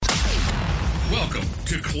Welcome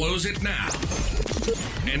to Close It Now,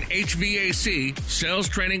 an HVAC sales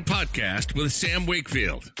training podcast with Sam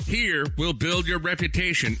Wakefield. Here, we'll build your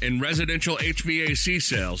reputation in residential HVAC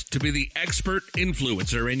sales to be the expert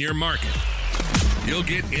influencer in your market. You'll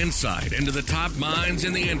get insight into the top minds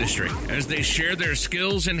in the industry as they share their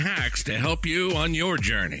skills and hacks to help you on your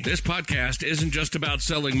journey. This podcast isn't just about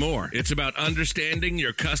selling more. It's about understanding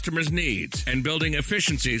your customers' needs and building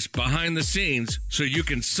efficiencies behind the scenes so you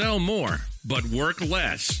can sell more but work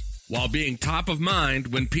less while being top of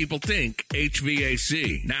mind when people think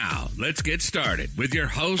HVAC. Now, let's get started with your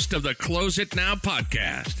host of the Close It Now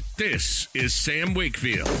podcast. This is Sam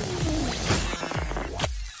Wakefield.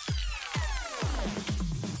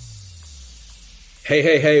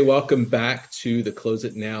 Hey, welcome back to the Close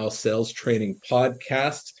It Now Sales Training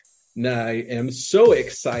Podcast. Now, I am so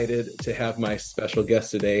excited to have my special guest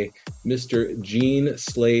today, Mr. Gene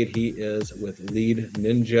Slade. He is with Lead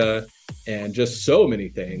Ninja and just so many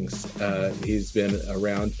things. He's been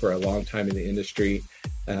around for a long time in the industry.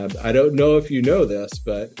 I don't know if you know this,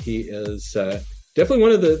 but he is definitely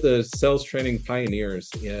one of the sales training pioneers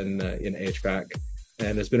in HVAC.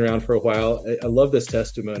 And has been around for a while. I love this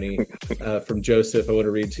testimony from Joseph. I want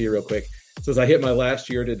to read to you real quick. It says, I hit my last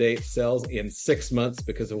year-to-date sales in 6 months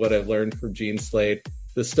because of what I've learned from Gene Slade.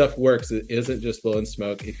 This stuff works. It isn't just blowing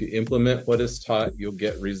smoke. If you implement what is taught, you'll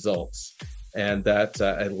get results. And that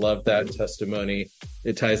I love that testimony.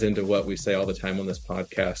 It ties into what we say all the time on this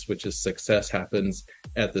podcast, which is success happens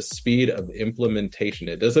at the speed of implementation.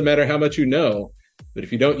 It doesn't matter how much you know, but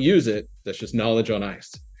if you don't use it, that's just knowledge on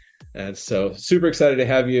ice. And so super excited to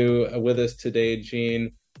have you with us today,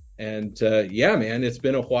 Gene. And yeah, man, it's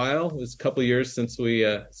been a while. It was a couple of years since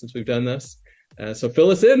we've done this. So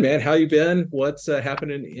fill us in, man. How you been? What's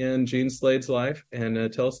happening in Gene Slade's life?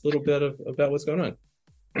 And tell us a little bit about what's going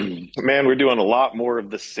on. Man, we're doing a lot more of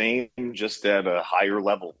the same, just at a higher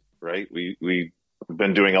level, right? We've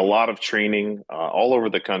been doing a lot of training all over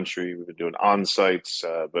the country. We've been doing on-sites,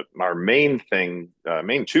 but our main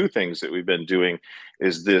two things that we've been doing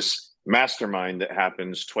is this mastermind that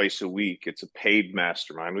happens twice a week. It's a paid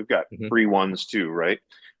mastermind. We've got free ones too, right?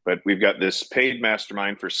 But we've got this paid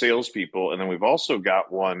mastermind for salespeople, and then we've also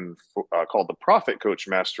got one called the Profit Coach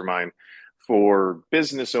Mastermind for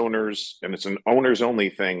business owners, and it's an owners-only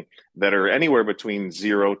thing that are anywhere between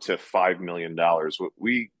 $0 to $5 million. What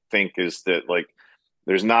we think is that, like,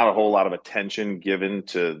 there's not a whole lot of attention given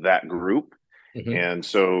to that group. And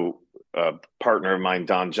so a partner of mine,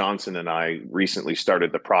 Don Johnson, and I recently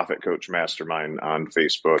started the Profit Coach Mastermind on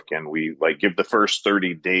Facebook. And we give the first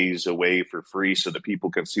 30 days away for free so that people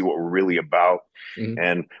can see what we're really about.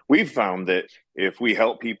 And we've found that if we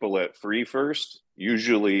help people at free first,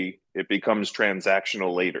 usually it becomes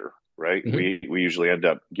transactional later. Right. We usually end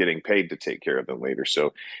up getting paid to take care of them later.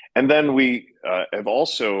 So, and then we have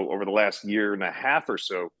also, over the last year and a half or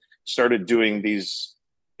so, started doing these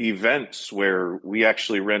events where we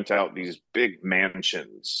actually rent out these big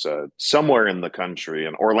mansions somewhere in the country.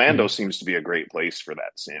 And Orlando seems to be a great place for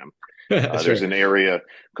that, Sam. There's an area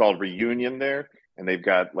called Reunion there, and they've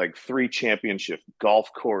got 3 championship golf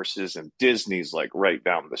courses, and Disney's right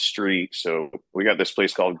down the street. So we got this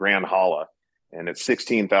place called Grand Hala. And it's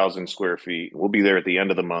 16,000 square feet. We'll be there at the end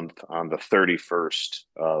of the month on the 31st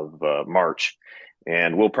of March.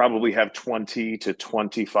 And we'll probably have 20 to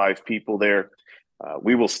 25 people there.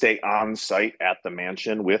 We will stay on site at the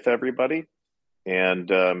mansion with everybody. And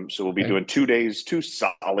so we'll be doing 2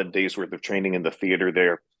 solid days worth of training in the theater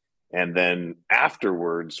there. And then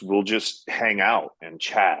afterwards, we'll just hang out and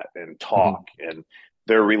chat and talk. And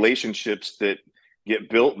there are relationships that get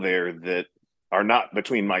built there that are not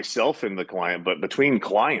between myself and the client, but between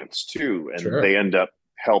clients too. And they end up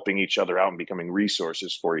helping each other out and becoming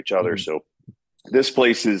resources for each other. So this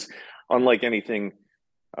place is unlike anything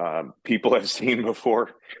people have seen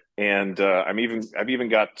before. And I've even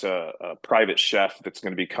got a private chef that's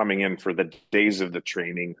going to be coming in for the days of the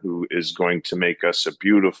training, who is going to make us a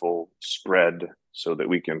beautiful spread so that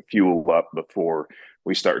we can fuel up before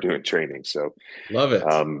we start doing training. So love it.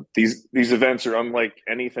 These events are unlike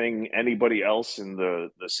anything anybody else in the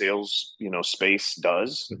sales, space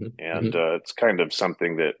does. And it's kind of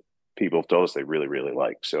something that people have told us they really, really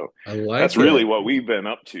like. So that's really what we've been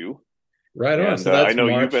up to. Right on. And, so that's I know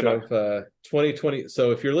March you've been of 2020. So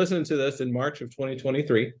if you're listening to this in March of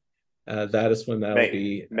 2023, that is when that'll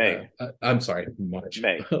be May. I'm sorry, March.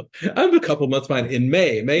 May. I'm a couple months behind. In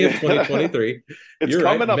May of 2023. It's You're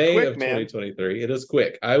coming right, up May quick, of man. 2023. It is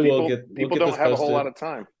quick. People we'll don't this have posted. a whole lot of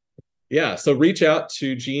time. Yeah. So reach out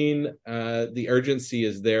to Gene. The urgency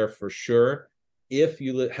is there for sure. If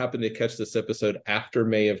you happen to catch this episode after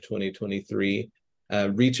May of 2023,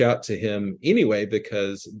 reach out to him anyway,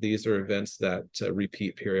 because these are events that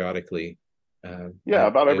repeat periodically. Yeah,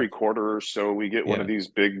 about every quarter or so, we get one of these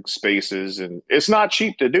big spaces, and it's not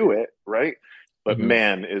cheap to do it, right? But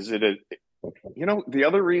man, is it the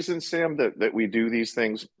other reason, Sam, that we do these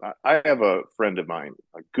things, I have a friend of mine,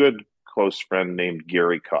 a good close friend named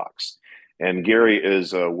Gary Cox. And Gary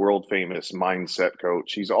is a world famous mindset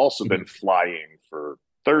coach. He's also been flying for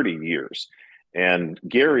 30 years. And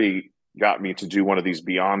Gary got me to do one of these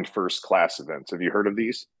Beyond First Class events. Have you heard of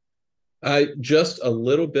these? Just a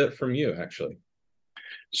little bit from you, actually.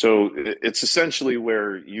 So it's essentially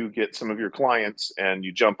where you get some of your clients and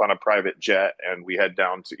you jump on a private jet and we head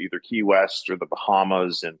down to either Key West or the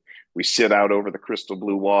Bahamas, and we sit out over the crystal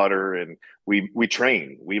blue water and we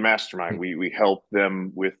train, we mastermind, we help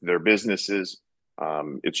them with their businesses.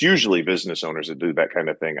 It's usually business owners that do that kind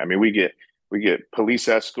of thing. I mean, we get police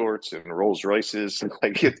escorts and Rolls Royces.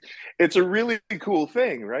 Like it's a really cool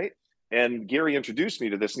thing, right? And Gary introduced me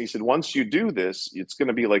to this, and he said, once you do this, it's going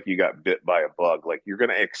to be like you got bit by a bug. Like you're going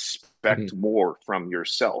to expect more from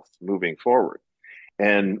yourself moving forward.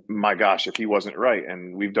 And my gosh, if he wasn't right.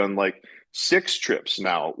 And we've done like 6 trips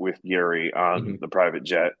now with Gary on the private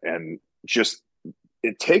jet, and just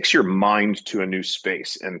it takes your mind to a new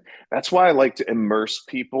space. And that's why I like to immerse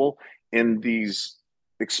people in these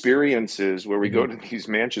experiences where we go to these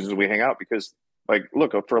mansions and we hang out, because like,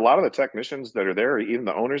 look, for a lot of the technicians that are there, even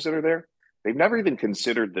the owners that are there, they've never even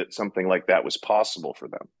considered that something like that was possible for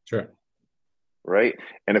them. Sure. Right.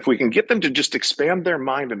 And if we can get them to just expand their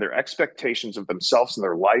mind and their expectations of themselves and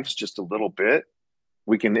their lives just a little bit,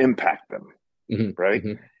 we can impact them. Right.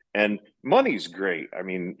 And money's great. I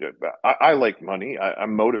mean, I like money.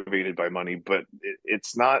 I'm motivated by money, but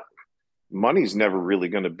it's not, money's never really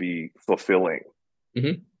going to be fulfilling.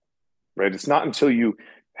 Right. It's not until you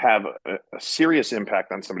have a serious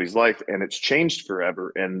impact on somebody's life and it's changed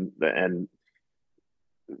forever, and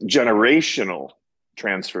generational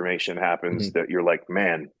transformation happens, that you're like,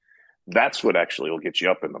 man, that's what actually will get you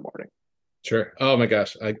up in the morning. Sure. Oh my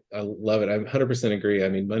gosh. I love it. I 100% agree. I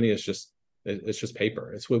mean, money is it's just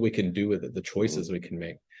paper. It's what we can do with it, the choices we can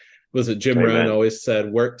make. Was it Jim Rohn always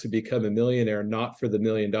said, work to become a millionaire, not for the $1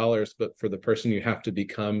 million, but for the person you have to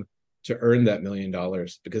become to earn that $1 million,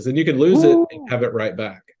 because then you can lose it and have it right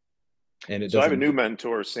back. And so I have a new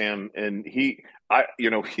mentor, Sam, and he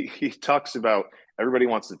talks about everybody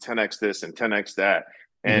wants to 10x this and 10x that,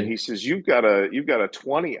 and he says you've got to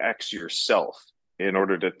 20x yourself in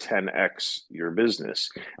order to 10x your business.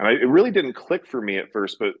 And it really didn't click for me at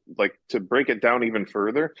first, but like, to break it down even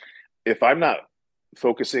further, if I'm not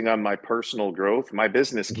focusing on my personal growth, my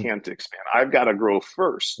business can't expand. I've got to grow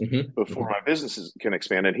first before my businesses can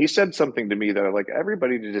expand. And he said something to me that I like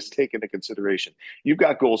everybody to just take into consideration. You've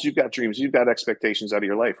got goals, you've got dreams, you've got expectations out of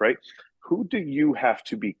your life, right? Who do you have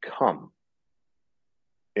to become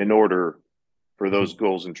in order for those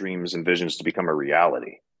goals and dreams and visions to become a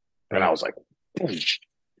reality? And I was like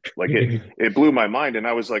it blew my mind. And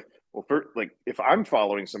I was like, well, if I'm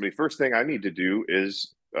following somebody, first thing I need to do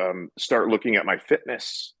is start looking at my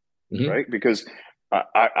fitness, right? Because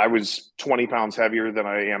I was 20 pounds heavier than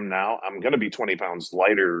I am now. I'm going to be 20 pounds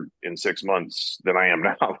lighter in 6 months than I am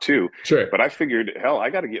now too. Sure. But I figured, hell, I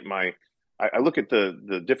got to get I look at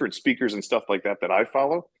the different speakers and stuff like that I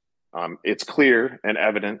follow. It's clear and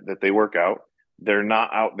evident that they work out. They're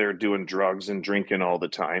not out there doing drugs and drinking all the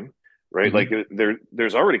time, right? Like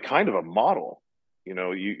there's already kind of a model.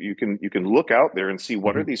 You can look out there and see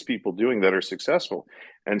what are these people doing that are successful.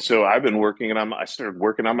 And so I started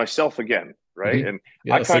working on myself again, right? And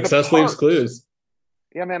I success leaves clues.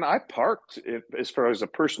 Yeah, man, I parked as far as a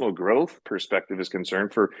personal growth perspective is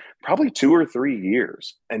concerned for probably 2 or 3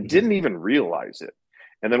 years and didn't even realize it.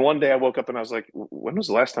 And then one day I woke up and I was like, when was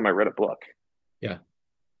the last time I read a book? Yeah.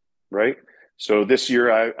 Right. So this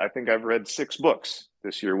year, I think I've read 6 books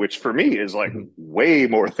this year, which for me is like way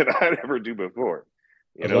more than I'd ever do before.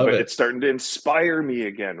 But it's starting to inspire me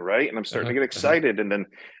again, right? And I'm starting to get excited. And then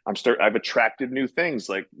I've attracted new things,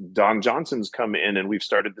 like Don Johnson's come in and we've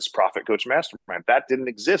started this Profit Coach Mastermind. That didn't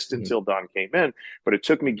exist until Don came in, but it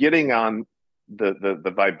took me getting on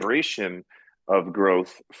the vibration of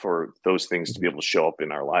growth for those things to be able to show up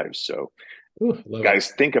in our lives. So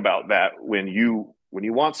guys, think about that. When you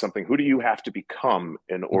want something, who do you have to become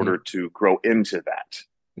in order to grow into that?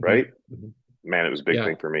 Right? Man, it was a big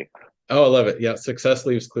thing for me. Oh, I love it. Yeah. Success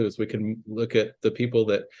leaves clues. We can look at the people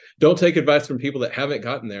that don't take advice from people that haven't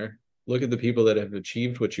gotten there. Look at the people that have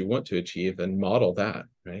achieved what you want to achieve and model that,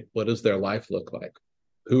 right? What does their life look like?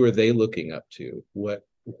 Who are they looking up to? What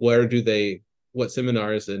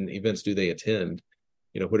seminars and events do they attend?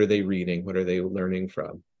 What are they reading? What are they learning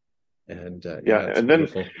from? And Yeah. it's And then,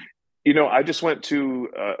 beautiful. I just went to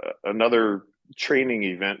another training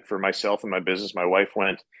event for myself and my business. My wife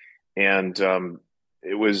went, and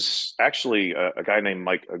it was actually a guy named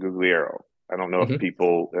Mike Agugliero. I don't know if Hmm.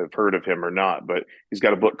 people have heard of him or not, but he's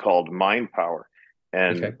got a book called Mind Power.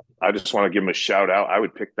 Okay. And I just want to give him a shout out. I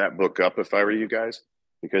would pick that book up if I were you guys,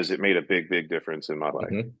 because it made a big, big difference in my life.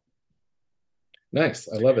 Hmm. Nice.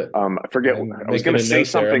 I love it. I forget, I'm I was going making to a say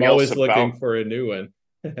note there. I'm something else always about, looking for a new one.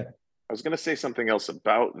 I was going to say something else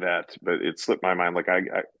about that, but it slipped my mind. Like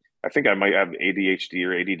I think I might have ADHD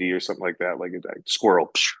or ADD or something like that. Like a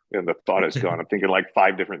squirrel, and the thought is gone. I'm thinking like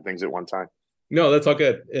five different things at one time. No, that's all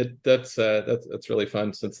good. That's really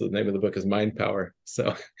fun since the name of the book is Mind Power.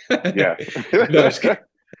 So Yeah. no, just kidding.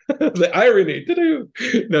 The irony.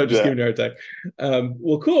 No, just Yeah. giving you a hard time.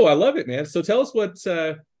 Well, cool. I love it, man. So tell us what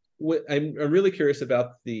I'm really curious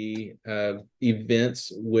about the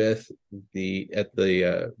events with the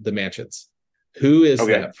mansions. Who is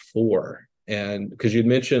Okay. that for? And because you'd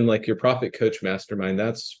mentioned like your profit coach mastermind,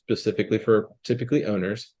 that's specifically for typically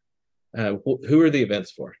owners. Who are the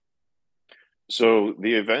events for? So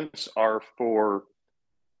the events are for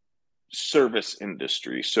service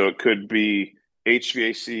industry. So it could be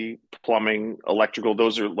HVAC, plumbing, electrical.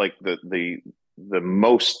 Those are like the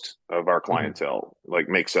most of our Hmm. clientele, like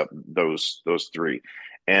makes up those three.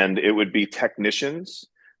 And it would be technicians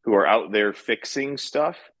who are out there fixing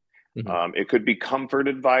stuff. Hmm. It could be comfort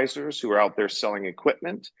advisors who are out there selling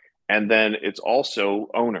equipment. And then it's also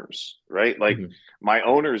owners, right? Like Hmm. my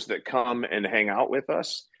owners that come and hang out with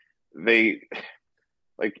us, they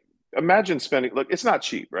like imagine spending, look, it's not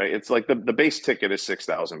cheap, right? It's like the base ticket is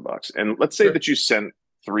 $6,000. And let's say Sure. that you send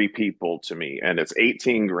three people to me and it's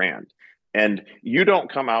 18 grand and you don't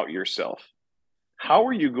come out yourself. How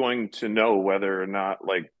are you going to know whether or not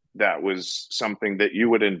like that was something that you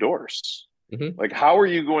would endorse? Hmm. Like, how are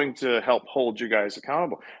you going to help hold you guys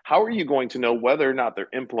accountable? How are you going to know whether or not they're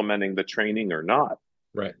implementing the training or not?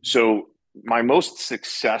 Right. So, my most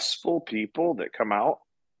successful people that come out,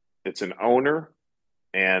 it's an owner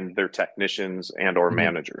and their technicians and or Hmm.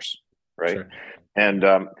 managers, right? Sure. And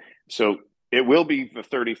so it will be the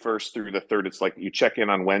 31st through the 3rd. It's like you check in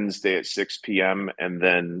on Wednesday at 6 p.m. and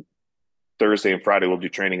then Thursday and Friday we'll do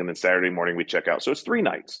training, and then Saturday morning we check out. So it's 3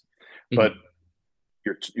 nights, but Hmm.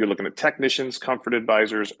 you're looking at technicians, comfort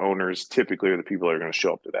advisors, owners. Typically, are the people that are going to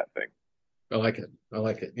show up to that thing. I like it. I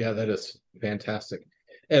like it. Yeah, that is fantastic.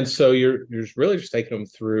 And so you're really just taking them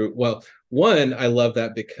through. Well, one, I love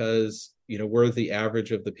that because we're the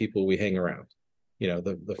average of the people we hang around.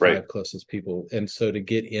 The Right. five closest people, and so to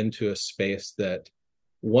get into a space that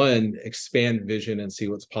one expand vision and see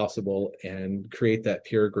what's possible and create that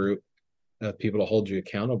peer group of people to hold you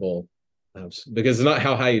accountable. Because it's not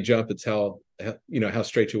how high you jump; it's how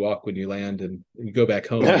straight you walk when you land and you go back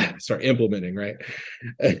home and start implementing, right?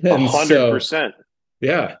 A And hundred so percent.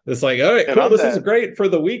 yeah, it's like, all right, And cool. on This is that, great for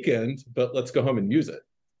the weekend, but let's go home and use it.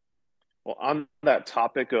 well, on that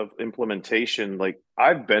topic of implementation, like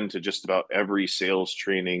I've been to just about every sales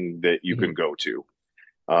training that you can Hmm. go to.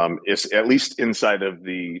 It's at least inside of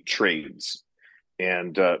the trades.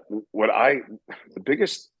 And the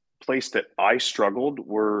biggest place that I struggled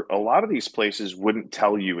were a lot of these places wouldn't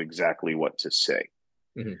tell you exactly what to say.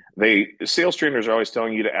 Hmm. Sales trainers are always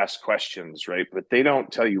telling you to ask questions, right? But they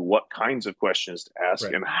don't tell you what kinds of questions to ask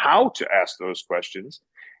Right. and how to ask those questions.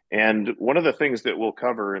 And one of the things that we'll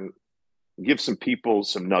cover and give some people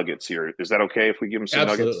some nuggets here. Is that okay if we give them some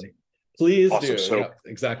nuggets? Absolutely. Please Awesome. do. So, Yeah,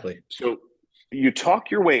 exactly. so you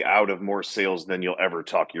talk your way out of more sales than you'll ever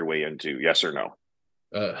talk your way into. Yes or no?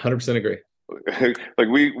 100% agree.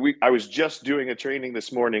 Like I was just doing a training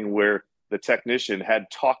this morning where the technician had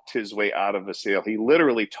talked his way out of a sale. He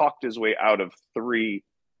literally talked his way out of three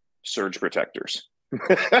surge protectors.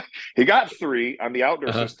 He got three on the outdoor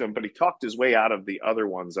Uh-huh. system, but he talked his way out of the other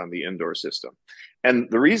ones on the indoor system. And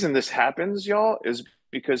the reason this happens, y'all, is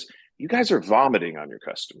because you guys are vomiting on your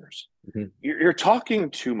customers. Hmm. You're talking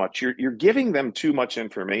too much. You're giving them too much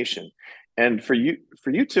information, and for you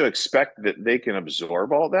to expect that they can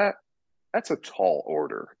absorb all that, that's a tall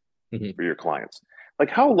order Hmm. for your clients. Like,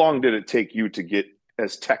 how long did it take you to get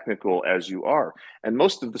as technical as you are? And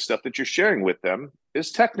most of the stuff that you're sharing with them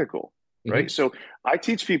is technical, right? Hmm. So I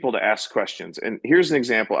teach people to ask questions. And here's an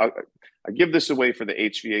example. I give this away for the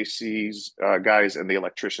HVACs guys and the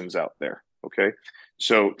electricians out there. Okay.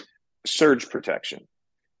 So surge protection.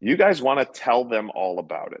 You guys want to tell them all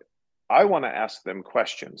about it. I want to ask them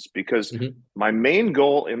questions because Hmm. my main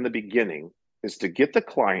goal in the beginning is to get the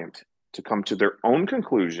client to come to their own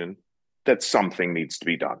conclusion that something needs to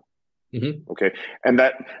be done. Okay. And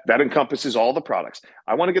that encompasses all the products.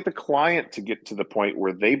 I want to get the client to get to the point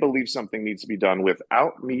where they believe something needs to be done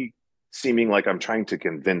without me seeming like I'm trying to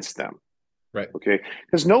convince them. Right. Okay.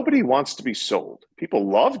 Because nobody wants to be sold. People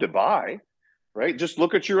love to buy, right? Just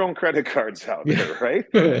look at your own credit cards out there,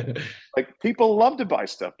 right? Like people love to buy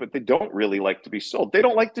stuff, but they don't really like to be sold. They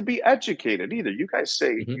don't like to be educated either. You guys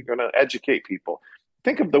say you're going to educate people.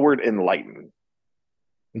 Think of the word enlighten.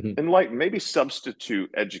 Enlighten, maybe substitute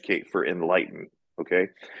educate for enlighten. Okay.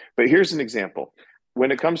 But here's an example.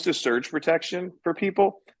 When it comes to surge protection for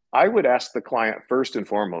people, I would ask the client first and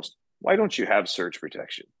foremost, why don't you have surge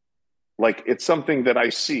protection? Like it's something that I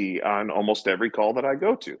see on almost every call that I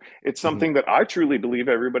go to. It's something that I truly believe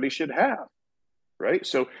everybody should have. Right.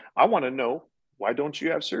 So I want to know, why don't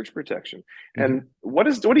you have surge protection? And what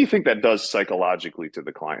do you think that does psychologically to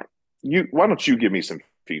the client? Why don't you give me some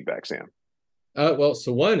feedback, Sam? Well,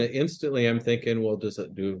 so one, instantly I'm thinking, well,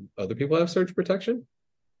 do other people have surge protection?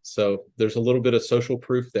 So there's a little bit of social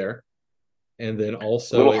proof there. And then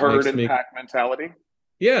also a little herd impact mentality.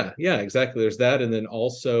 Yeah, exactly. There's that. And then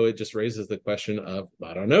also it just raises the question of,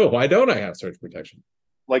 I don't know, why don't I have surge protection?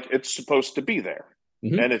 Like it's supposed to be there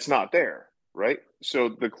and it's not there, right? So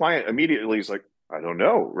the client immediately is like, I don't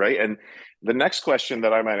know, right? And the next question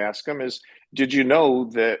that I might ask them is, did you know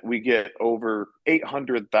that we get over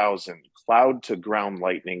 800,000 cloud to ground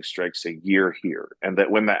lightning strikes a year here? And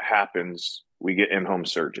that when that happens, we get in-home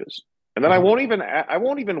surges. And then I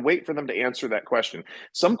won't even wait for them to answer that question.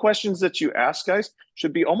 Some questions that you ask, guys,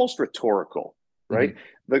 should be almost rhetorical, right?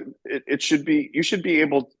 It should be, you should be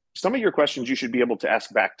able, some of your questions you should be able to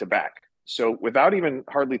ask back to back. So without even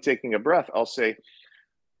hardly taking a breath, I'll say,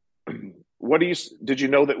 did you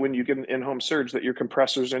know that when you get an in-home surge that your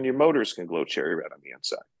compressors and your motors can glow cherry red on the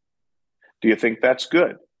inside? Do you think that's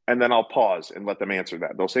good? And then I'll pause and let them answer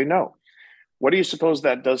that. They'll say no. What do you suppose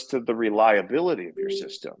that does to the reliability of your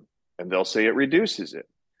system? And they'll say it reduces it.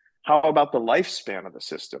 How about the lifespan of the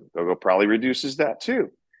system? They'll go, probably reduces that too.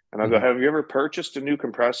 And I'll go, have you ever purchased a new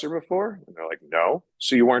compressor before? And they're like, no.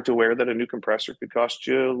 So you weren't aware that a new compressor could cost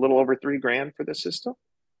you a little over $3,000 for the system?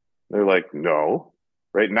 They're like, no.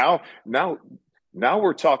 Right now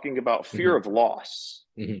we're talking about fear of loss,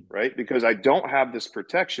 right? Because I don't have this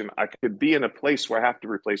protection. I could be in a place where I have to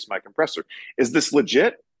replace my compressor. Is this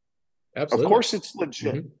legit? Absolutely. Of course it's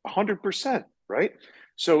legit, 100%, right?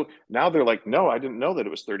 So now they're like, no, I didn't know that it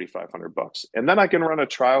was $3,500. And then I can run a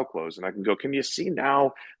trial close and I can go, can you see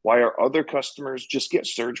now why our other customers just get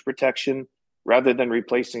surge protection rather than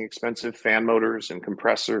replacing expensive fan motors and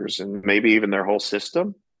compressors and maybe even their whole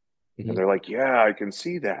system? And they're like, yeah, I can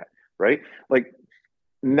see that, right? Like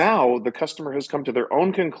now the customer has come to their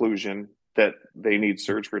own conclusion that they need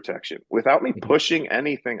surge protection without me pushing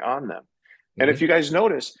anything on them. And if you guys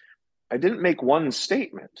notice, I didn't make one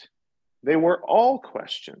statement. They were all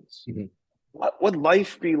questions. What would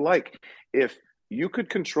life be like if you could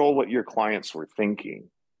control what your clients were thinking?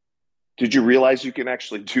 Did you realize you can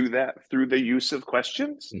actually do that through the use of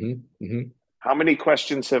questions? How many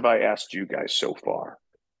questions have I asked you guys so far?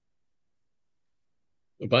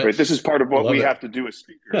 Right, this is part of what we have to do as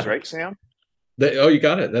speakers, right, Sam? You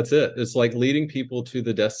got it. That's it. It's like leading people to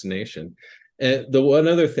the destination. And the one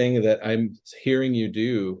other thing that I'm hearing you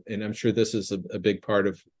do, and I'm sure this is a big part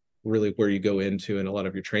of really where you go into in a lot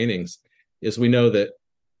of your trainings, is we know that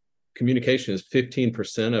communication is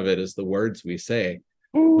 15% of it is the words we say.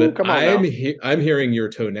 Ooh, but I'm hearing your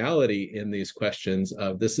tonality in these questions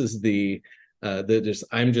of this is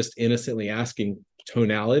I'm just innocently asking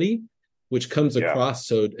tonality, which comes across.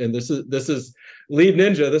 So, and this is lead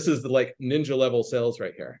ninja. This is the like ninja level sales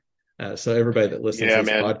right here. So everybody that listens to this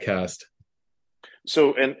podcast.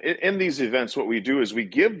 So, and in these events, what we do is we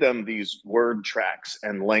give them these word tracks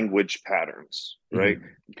and language patterns, right?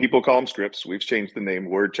 People call them scripts. We've changed the name,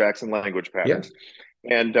 word tracks and language patterns.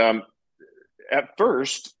 And at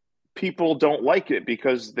first, people don't like it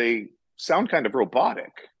because they sound kind of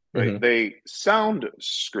robotic, right? They sound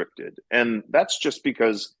scripted. And that's just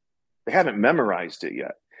because they haven't memorized it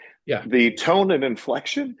yet. The tone and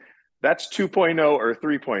inflection, that's 2.0 or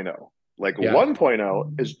 3.0. Like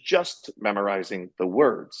 1.0 is just memorizing the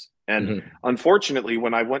words. And unfortunately,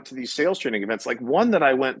 when I went to these sales training events, like one that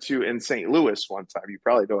I went to in St. Louis one time, you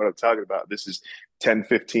probably know what I'm talking about. This is 10,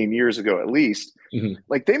 15 years ago at least.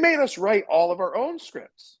 Like they made us write all of our own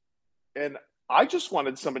scripts. And I just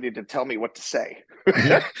wanted somebody to tell me what to say.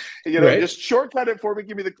 Just shortcut it for me,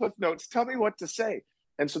 give me the cliff notes, tell me what to say.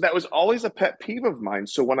 And so that was always a pet peeve of mine.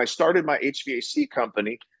 So when I started my HVAC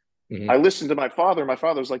company, I listened to my father. My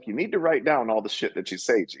father was like, you need to write down all the shit that you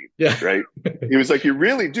say, Gene. Yeah. Right. He was like, you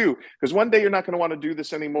really do. Because one day you're not going to want to do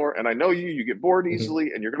this anymore. And I know you get bored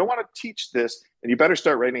easily and you're going to want to teach this and you better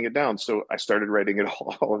start writing it down. So I started writing it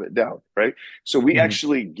all of it down. Right. So we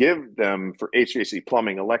actually give them for HVAC,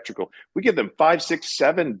 plumbing, electrical, we give them 5, 6,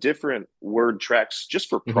 7 different word tracks just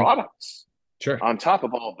for products. Sure. On top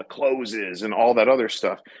of all the closes and all that other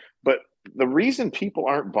stuff. But the reason people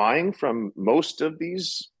aren't buying from most of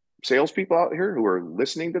these salespeople out here who are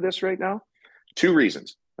listening to this right now, 2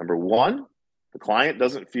 reasons. Number one, the client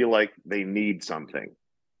doesn't feel like they need something.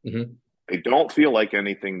 They don't feel like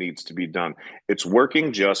anything needs to be done. It's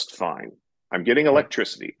working just fine. I'm getting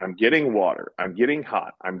electricity. I'm getting water. I'm getting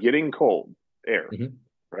hot. I'm getting cold air.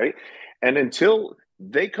 Right. And until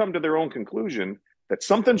they come to their own conclusion that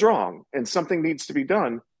something's wrong and something needs to be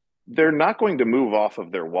done, they're not going to move off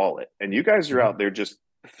of their wallet. And you guys are out there just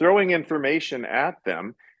throwing information at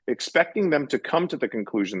them, expecting them to come to the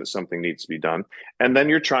conclusion that something needs to be done. And then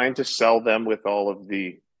you're trying to sell them with all of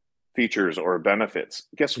the features or benefits.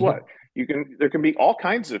 Guess what? There can be all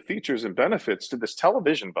kinds of features and benefits to this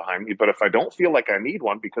television behind me. But if I don't feel like I need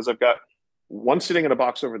one because I've got one sitting in a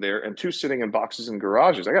box over there and 2 sitting in boxes in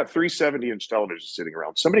garages, I got 3 70-inch televisions sitting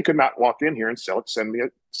around. Somebody could not walk in here and sell me a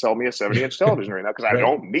 70-inch television right now because I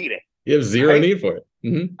don't need it. You have zero need for it.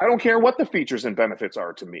 I don't care what the features and benefits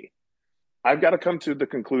are to me. I've got to come to the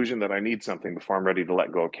conclusion that I need something before I'm ready to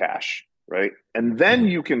let go of cash, right? And then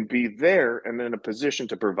you can be there and in a position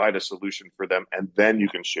to provide a solution for them, and then you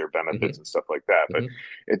can share benefits and stuff like that. But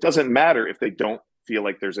it doesn't matter if they don't feel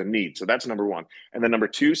like there's a need. So that's number one. And then number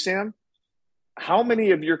 2, Sam, how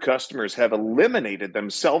many of your customers have eliminated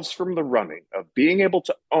themselves from the running of being able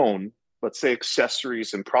to own, let's say,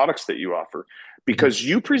 accessories and products that you offer because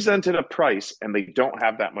you presented a price and they don't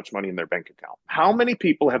have that much money in their bank account? How many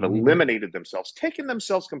people have eliminated themselves, taken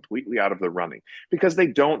themselves completely out of the running because they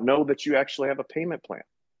don't know that you actually have a payment plan,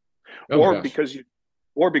 or because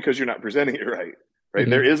you're not presenting it right?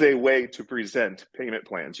 There is a way to present payment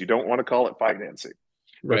plans. You don't want to call it financing.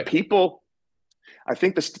 But people, I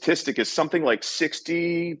think the statistic is something like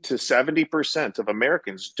 60 to 70% of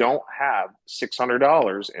Americans don't have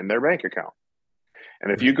 $600 in their bank account.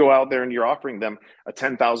 And if you go out there and you're offering them a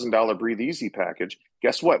 $10,000 Breathe Easy package,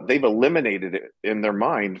 guess what? They've eliminated it in their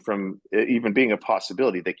mind from it even being a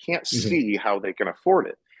possibility. They can't see how they can afford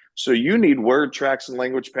it. So you need word tracks and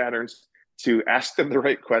language patterns to ask them the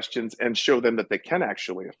right questions and show them that they can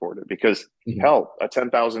actually afford it. Because hell, a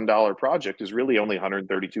 $10,000 project is really only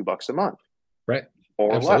 $132 a month. Right.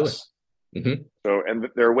 Or less. So, and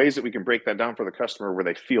there are ways that we can break that down for the customer where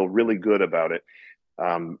they feel really good about it.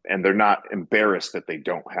 And they're not embarrassed that they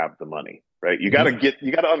don't have the money, right? You got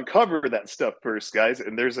to uncover that stuff first, guys.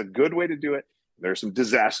 And there's a good way to do it. There's some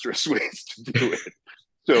disastrous ways to do it.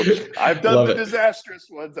 So I've done the disastrous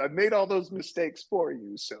ones. I've made all those mistakes for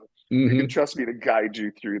you. So you can trust me to guide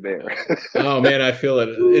you through there. Oh man, I feel it.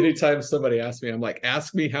 Anytime somebody asks me, I'm like,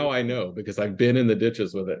 ask me how I know, because I've been in the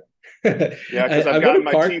ditches with it. Yeah, because I've gotten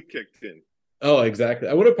my teeth kicked in. Oh, exactly.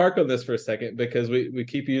 I want to park on this for a second because we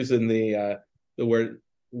keep using the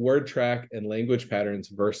word track and language patterns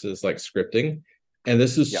versus like scripting. And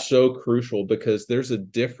this is so crucial because there's a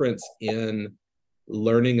difference in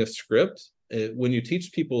learning a script. When you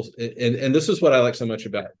teach people, and this is what I like so much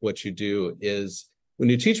about what you do, is when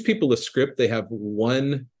you teach people a script, they have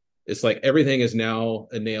one, it's like everything is now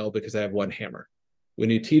a nail because I have one hammer. When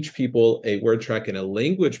you teach people a word track and a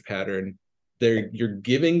language pattern, you're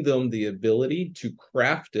giving them the ability to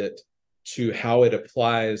craft it to how it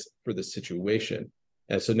applies for the situation.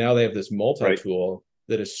 And so now they have this multi-tool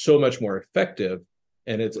that is so much more effective.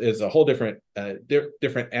 And it's a whole different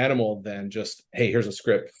animal than just, hey, here's a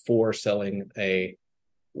script for selling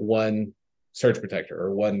one surge protector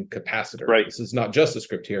or one capacitor. Right. This is not just a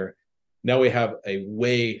script here. Now we have a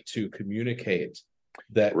way to communicate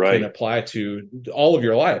that can apply to all of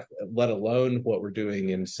your life, let alone what we're doing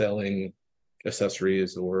in selling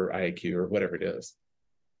accessories or IAQ or whatever it is.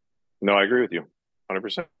 No, I agree with you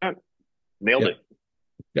 100%. Nailed it.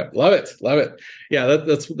 Yeah, love it. Yeah,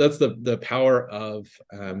 that's the power of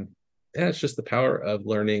it's just the power of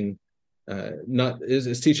learning.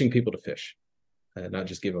 Is teaching people to fish, not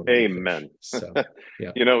just give them. Amen. So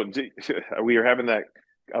yeah, we were having that.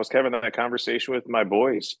 I was having that conversation with my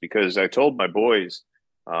boys because I told my boys,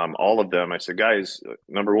 all of them, I said, guys,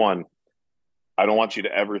 number one, I don't want you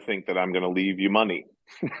to ever think that I'm going to leave you money.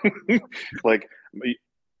 Like,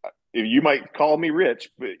 you might call me rich,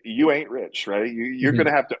 but you ain't rich, right? You're going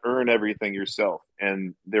to have to earn everything yourself.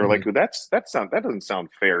 And they're like, well, that doesn't sound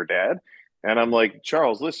fair, Dad. And I'm like,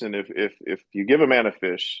 Charles, listen, if you give a man a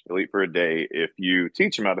fish, he'll eat for a day. If you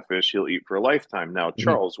teach him how to fish, he'll eat for a lifetime. Now, Mm-hmm.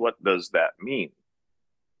 Charles, what does that mean?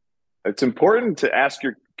 It's important to ask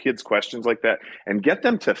your kids questions like that and get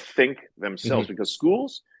them to think themselves, Mm-hmm. because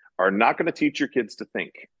schools are not going to teach your kids to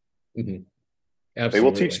think. Mm-hmm. They will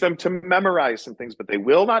Absolutely. teach them to memorize some things, but they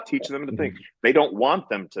will not teach them to think. Mm-hmm. They don't want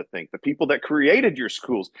them to think. The people that created your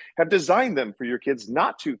schools have designed them for your kids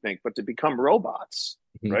not to think, but to become robots,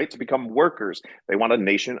 Mm-hmm. right? To become workers. They want a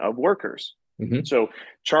nation of workers. Mm-hmm. So,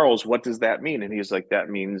 Charles, what does that mean? And he's like, that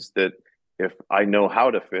means that if I know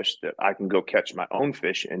how to fish, that I can go catch my own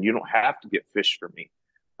fish and you don't have to get fish for me.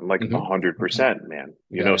 I'm like, Mm-hmm. 100%, man.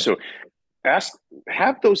 You know, it. so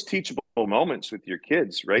have those teachable moments with your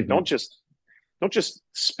kids, right? Mm-hmm. Don't just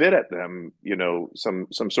spit at them, you know, some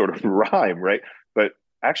sort of rhyme, right? But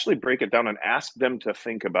actually break it down and ask them to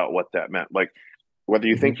think about what that meant. Like, whether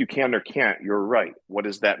you Mm-hmm. think you can or can't, you're right. What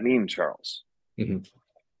does that mean, Charles? Mm-hmm.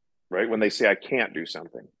 Right? When they say I can't do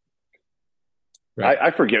something. Right.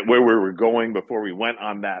 I forget where we were going before we went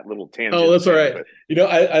on that little tangent. Oh, that's all Sam, right. but You know,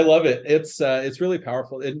 I love it. It's really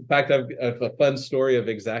powerful. In fact, I've a fun story of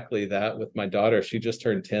exactly that with my daughter. She just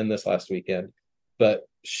turned 10 this last weekend, but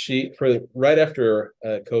right after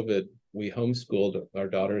COVID, we homeschooled our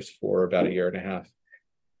daughters for about a year and a half.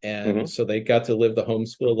 And so they got to live the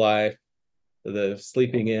homeschool life, the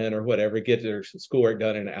sleeping in or whatever, get their schoolwork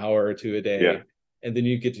done in an hour or two a day. Yeah. And then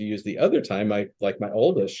you get to use the other time. My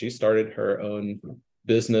oldest, she started her own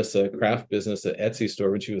business, a craft business, an Etsy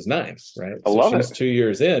store when she was 9, right? I So love she's it. 2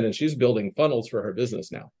 years in and she's building funnels for her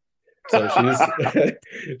business now. So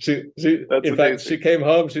she's That's in fact, amazing. she came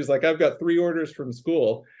home, she's like, I've got 3 orders from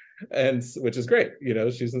school, and which is great. You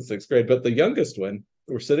know, she's in 6th grade. But the youngest one,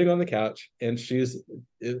 we're sitting on the couch and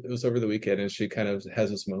it was over the weekend, and she kind of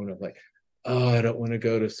has this moment of like, oh, I don't want to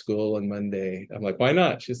go to school on Monday. I'm like, why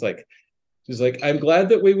not? She's like, I'm glad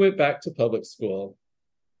that we went back to public school,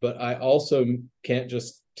 but I also can't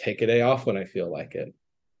just take a day off when I feel like it.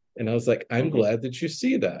 And I was like, I'm glad that you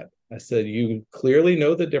see that. I said, you clearly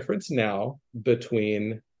know the difference now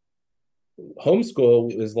between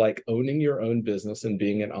homeschool is like owning your own business and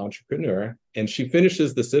being an entrepreneur. And she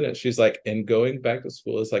finishes the sentence. She's like, and going back to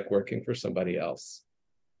school is like working for somebody else.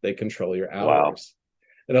 They control your hours. Wow.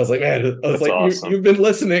 And I was like, man, That's awesome. You've been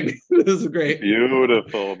listening. This is great.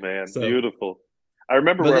 Beautiful, man. So, beautiful. I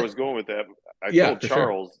remember where I was going with that. I told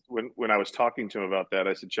Charles when I was talking to him about that,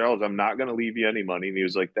 I said, Charles, I'm not going to leave you any money. And he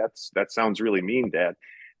was like, that sounds really mean, Dad.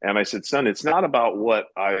 And I said, son, it's not about what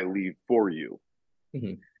I leave for you.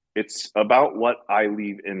 Mm-hmm. It's about what I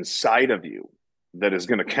leave inside of you that is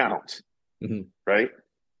going to count. Mm-hmm. Right.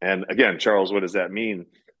 And again, Charles, what does that mean?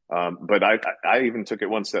 But I even took it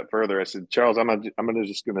one step further. I said, Charles,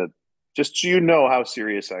 just so you know how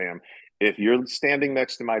serious I am. If you're standing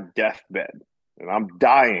next to my deathbed and I'm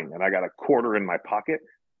dying and I got a quarter in my pocket,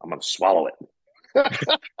 I'm going to swallow it.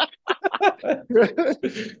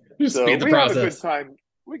 So speed the process. Have a good time.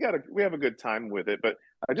 We have a good time with it, but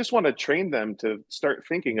I just want to train them to start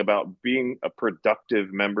thinking about being a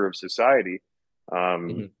productive member of society.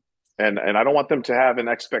 And I don't want them to have an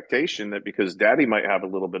expectation that because daddy might have a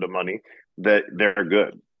little bit of money that they're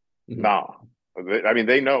good. Mm-hmm. No. I mean,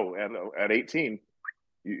 they know at 18,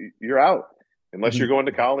 you're out. Unless you're going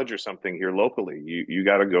to college or something here locally. You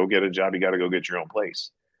got to go get a job. You got to go get your own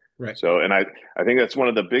place. Right. So, and I think that's one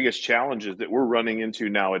of the biggest challenges that we're running into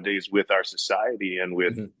nowadays with our society and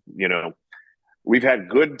with, you know, we've had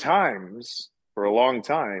good times for a long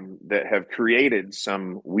time that have created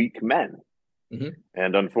some weak men. Mm-hmm.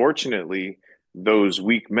 And unfortunately, those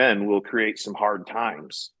weak men will create some hard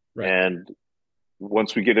times. Right. And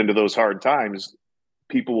once we get into those hard times,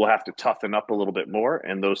 people will have to toughen up a little bit more.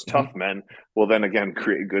 And those tough men will then again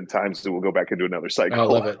create good times that we'll go back into another cycle. I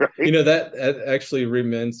love it. Right? You know, that actually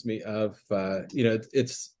reminds me of, you know,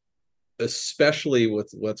 it's especially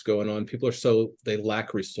with what's going on. People they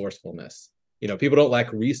lack resourcefulness. You know, people don't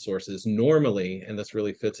lack resources normally. And this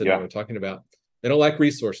really fits in what we're talking about. They don't lack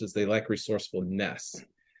resources. They lack resourcefulness.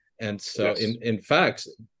 And so in fact,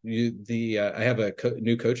 I have a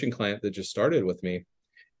new coaching client that just started with me.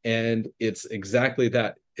 And it's exactly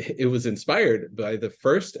that. It was inspired by the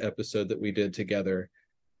first episode that we did together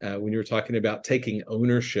when you were talking about taking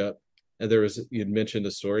ownership. And you'd mentioned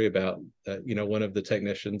a story about, you know, one of the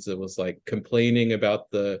technicians that was like complaining about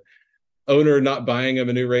the owner not buying him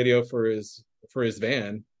a new radio for his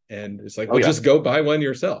van. And it's like, just go buy one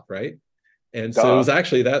yourself, right? And so it was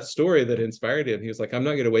actually that story that inspired him. He was like, I'm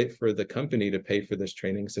not going to wait for the company to pay for this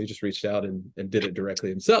training. So he just reached out and did it directly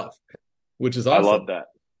himself, which is awesome. I love that.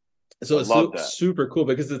 So it's super cool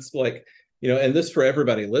because it's like, you know, and this for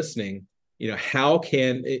everybody listening,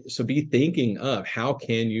 so be thinking of how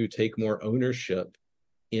can you take more ownership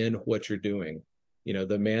in what you're doing.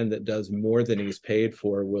 The man that does more than he's paid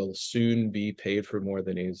for will soon be paid for more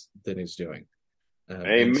than he's doing.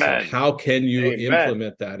 And so Amen. how can you Amen.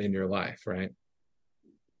 implement that in your life, right?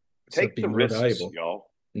 Take the risks, valuable. y'all.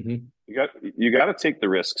 Mm-hmm. You got to take the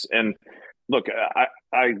risks. And look,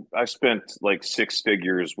 I spent like 6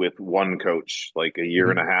 figures with one coach like a year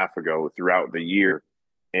and a half ago throughout the year,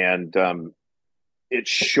 and it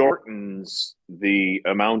shortens the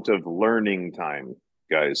amount of learning time,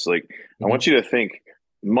 guys. Like, I want you to think: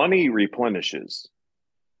 money replenishes,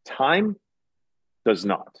 time does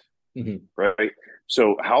not. Right?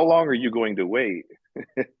 So how long are you going to wait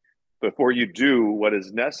before you do what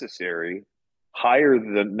is necessary, hire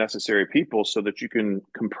the necessary people so that you can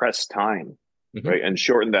compress time, right? And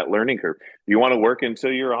shorten that learning curve. Do you want to work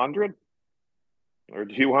until you're 100? Or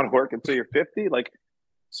do you want to work until you're 50? Like,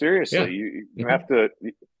 seriously, you have to,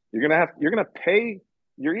 you're going to pay,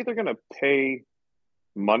 you're either going to pay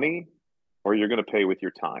money or you're going to pay with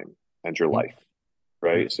your time and your life.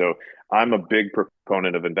 Right. So I'm a big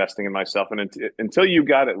proponent of investing in myself. And until you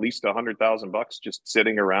got at least $100,000 just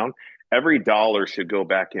sitting around, every dollar should go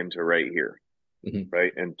back into right here.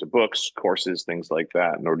 Right. Into books, courses, things like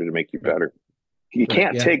that in order to make you better. You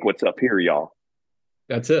can't take what's up here, y'all.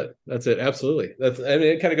 That's it. Absolutely.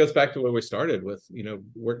 It kind of goes back to where we started with,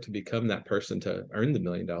 work to become that person to earn the $1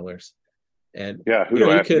 million. And who do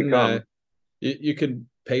I have to become? You can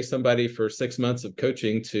pay somebody for 6 months of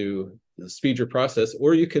coaching to speed your process,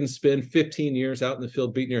 or you can spend 15 years out in the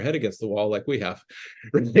field beating your head against the wall like we have,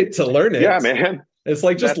 right, to learn it. Yeah, man. It's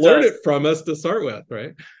like, just learn it from us to start with,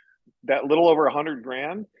 right? That little over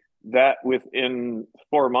 $100,000 that within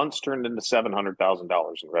 4 months turned into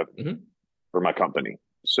 $700,000 in revenue for my company.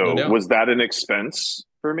 So was that an expense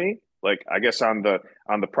for me? Like, I guess on the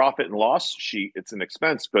profit and loss sheet, it's an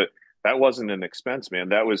expense, but that wasn't an expense, man.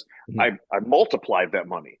 That was, I multiplied that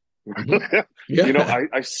money. I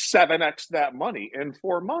 7x that money in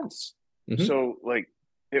 4 months. So like,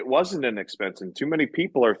 it wasn't an expense, and too many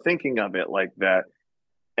people are thinking of it like that.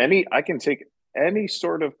 I can take any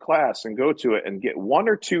sort of class and go to it and get 1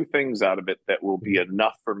 or 2 things out of it that will be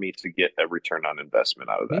enough for me to get a return on investment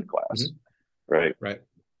out of that class. Right.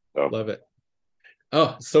 So. Love it.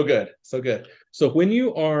 Oh, so good. So when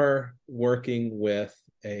you are working with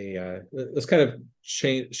let's kind of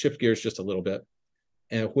shift gears just a little bit.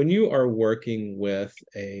 And when you are working with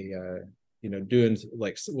doing,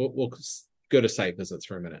 like, we'll go to site visits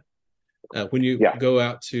for a minute. When you go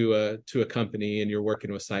out to a company and you're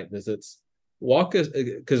working with site visits, walk us,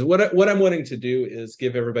 because what I'm wanting to do is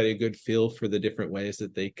give everybody a good feel for the different ways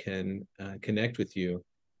that they can connect with you,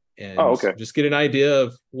 and just get an idea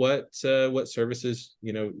of what services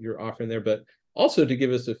you're offering there, but also to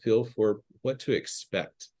give us a feel for what to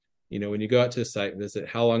expect. When you go out to a site visit,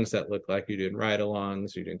 how long does that look like? You're doing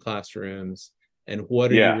ride-alongs, you're doing classrooms, and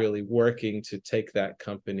what are you really working to take that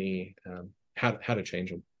company, how to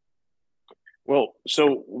change them? Well,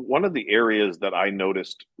 so one of the areas that I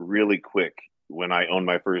noticed really quick when I owned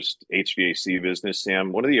my first HVAC business,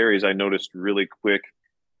 Sam, one of the areas I noticed really quick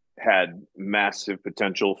had massive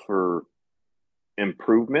potential for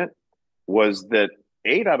improvement was that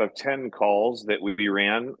 8 out of 10 calls that we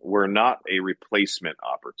ran were not a replacement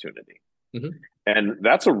opportunity. And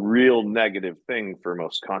that's a real negative thing for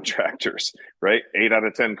most contractors, right? 8 out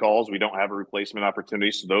of 10 calls, we don't have a replacement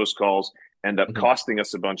opportunity. So those calls end up costing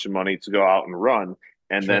us a bunch of money to go out and run.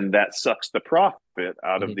 And then that sucks the profit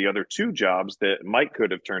out of the other 2 jobs that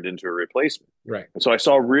could have turned into a replacement. Right. And so I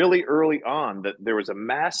saw really early on that there was a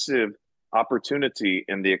massive opportunity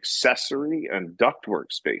in the accessory and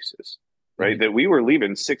ductwork spaces, right? That we were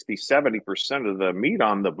leaving 60, 70% of the meat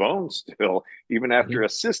on the bone still, even after a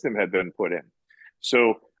system had been put in.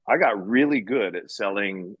 So I got really good at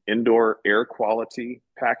selling indoor air quality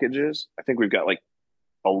packages. I think we've got like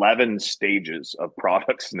 11 stages of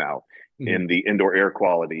products now in the indoor air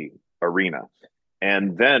quality arena.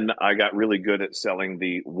 And then I got really good at selling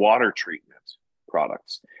the water treatment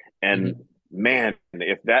products. And man,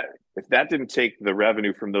 if that didn't take the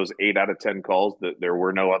revenue from those 8 out of 10 calls that there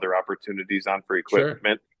were no other opportunities on for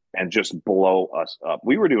equipment and just blow us up.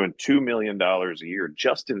 We were doing $2 million a year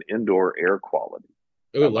just in indoor air quality.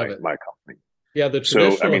 Oh, love it. My company. Yeah, the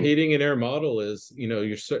traditional heating and air model is,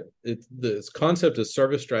 this concept of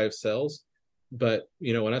service drive sales. But,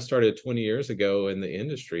 when I started 20 years ago in the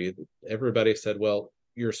industry, everybody said, well,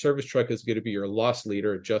 your service truck is going to be your loss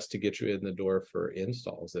leader just to get you in the door for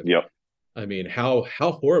installs. And I mean, how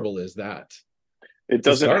horrible is that? It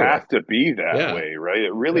doesn't have to be that way, right?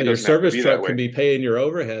 It really doesn't. Your service truck can be paying your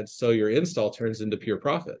overhead, so your install turns into pure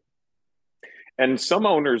profit. And some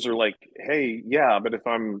owners are like, hey, yeah, but if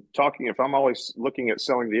I'm always looking at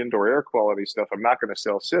selling the indoor air quality stuff, I'm not going to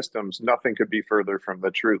sell systems. Nothing could be further from the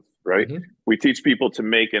truth, right? Mm-hmm. We teach people to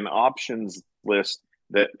make an options list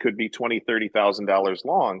that could be $20,000, $30,000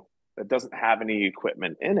 long that doesn't have any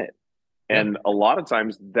equipment in it. And a lot of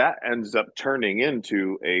times that ends up turning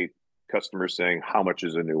into a customer saying, how much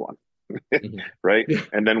is a new one? Mm-hmm. Right. Yeah.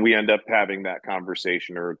 And then we end up having that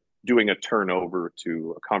conversation or doing a turnover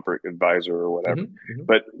to a comfort advisor or whatever. Mm-hmm. Mm-hmm.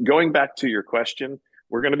 But going back to your question,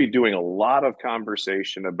 we're going to be doing a lot of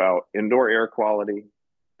conversation about indoor air quality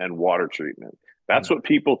and water treatment. That's what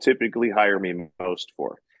people typically hire me most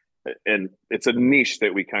for. And it's a niche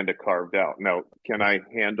that we kind of carved out. Now, can I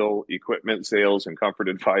handle equipment sales and comfort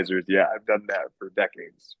advisors? Yeah, I've done that for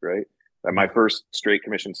decades, right? And my first straight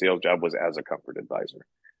commission sales job was as a comfort advisor.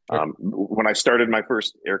 When I started my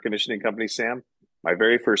first air conditioning company, Sam, my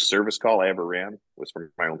very first service call I ever ran was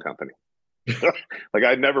from my own company. Like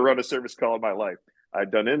I'd never run a service call in my life.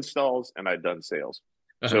 I'd done installs and I'd done sales.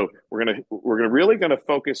 So we're really gonna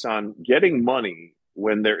focus on getting money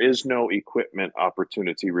when there is no equipment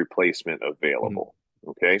opportunity replacement available.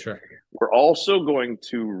 Okay. Sure. We're also going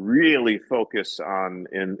to really focus on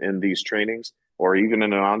in these trainings or even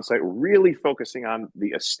in an on-site, really focusing on the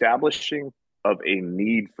establishing of a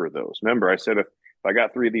need for those. Remember, I said if I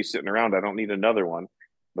got 3 of these sitting around, I don't need another one.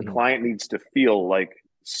 The client needs to feel like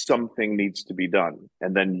something needs to be done.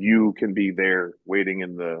 And then you can be there waiting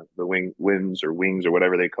in the wings or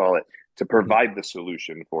whatever they call it to provide the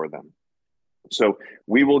solution for them. So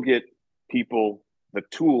we will get people the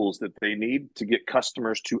tools that they need to get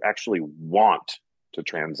customers to actually want to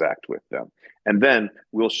transact with them. And then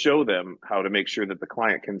we'll show them how to make sure that the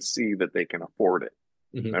client can see that they can afford it.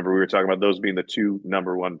 Remember, we were talking about those being the 2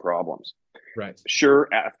 number 1 problems. Right. Sure,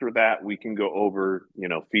 after that, we can go over,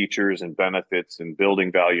 features and benefits and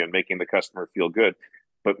building value and making the customer feel good.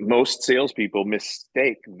 But most salespeople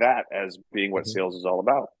mistake that as being what sales is all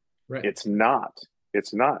about. Right. It's not.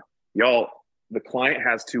 It's not. Y'all, the client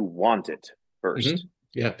has to want it first.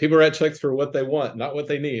 Yeah. People write checks for what they want, not what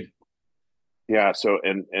they need. Yeah. So,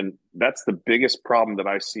 and that's the biggest problem that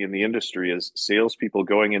I see in the industry is salespeople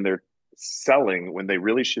going in there selling when they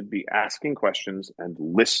really should be asking questions and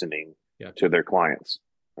listening to their clients.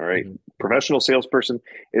 All right. Professional salesperson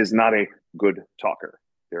is not a good talker.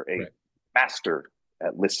 They're a master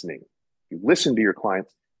at listening. You listen to your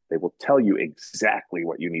clients, they will tell you exactly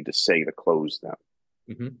what you need to say to close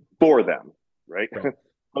them for them. Right.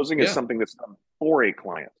 Closing is something that's done for a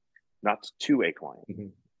client, not to a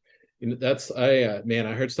client.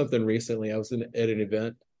 I heard something recently. I was at an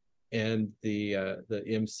event and the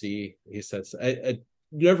MC, he said, I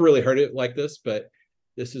never really heard it like this, but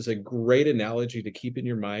this is a great analogy to keep in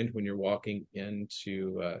your mind when you're walking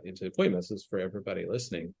into appointments. This is for everybody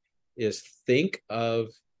listening, is think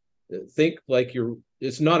like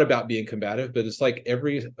it's not about being combative, but it's like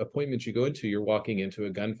every appointment you go into, you're walking into a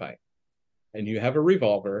gunfight and you have a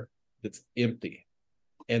revolver that's empty.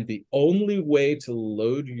 And the only way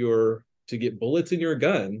to get bullets in your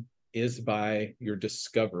gun is by your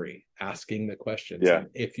discovery, asking the questions. Yeah. And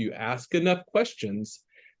if you ask enough questions,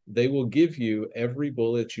 they will give you every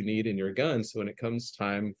bullet you need in your gun. So when it comes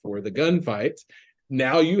time for the gunfight,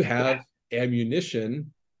 now you have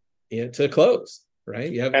ammunition to close,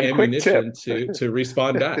 right? You have and ammunition to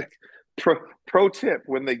respond back. Pro tip,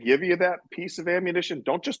 when they give you that piece of ammunition,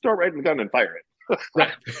 don't just throw it right in the gun and fire it.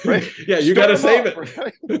 Right? Yeah, you got to save it.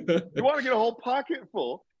 Right? You want to get a whole pocket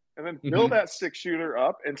full and then build that 6-shooter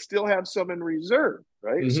up and still have some in reserve,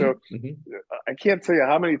 right? So I can't tell you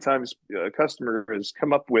how many times a customer has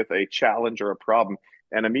come up with a challenge or a problem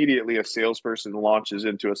and immediately a salesperson launches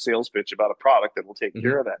into a sales pitch about a product that will take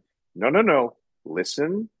care of that. No.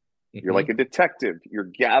 Listen. You're like a detective. You're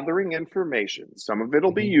gathering information. Some of it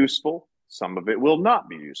will be useful. Some of it will not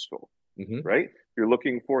be useful, right? You're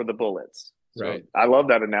looking for the bullets. So right. I love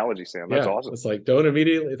that analogy, Sam. That's awesome. It's like, don't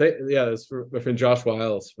immediately, that's for my friend Josh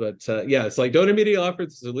Wiles. But it's like, don't immediately offer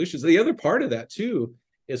the solutions. The other part of that too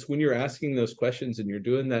is when you're asking those questions and you're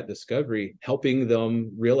doing that discovery, helping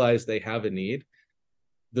them realize they have a need.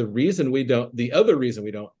 The other reason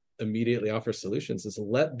we don't immediately offer solutions is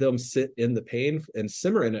let them sit in the pain and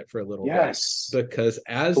simmer in it for a little bit. Because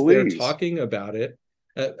as they're talking about it,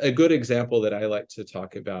 a good example that I like to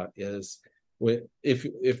talk about is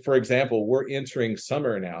if for example, we're entering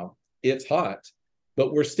summer now, it's hot,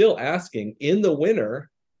 but we're still asking in the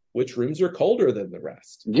winter, which rooms are colder than the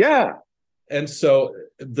rest? Yeah. And so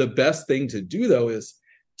the best thing to do though is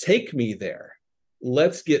take me there.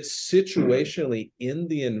 Let's get situationally in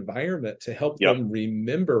the environment to help them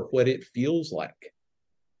remember what it feels like.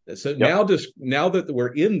 So Yep. now that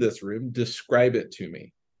we're in this room, describe it to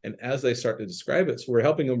me. And as they start to describe it, so we're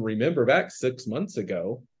helping them remember back 6 months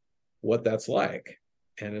ago what that's like.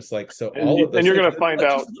 And it's like, so all of And those you're things, going to find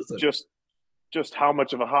just out listen. just how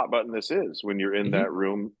much of a hot button this is when you're in Mhm. that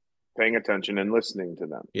room paying attention and listening to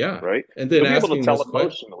them. Yeah. Right. And then You'll be able to asking tell those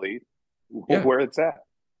questions. emotionally Yeah. where it's at.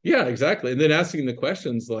 Yeah, exactly. And then asking the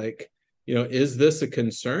questions like, is this a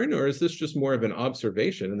concern or is this just more of an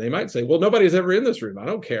observation? And they might say, well, nobody's ever in this room. I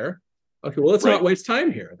don't care. Okay, well, let's not Right. waste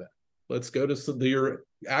time here then. Let's go to your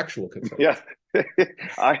actual Yeah.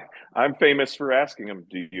 concerns. I'm famous for asking them,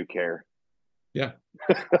 do you care? Yeah.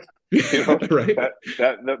 You know, Right.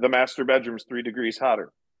 the master bedroom's 3 degrees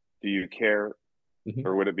hotter. Do you care? Mhm.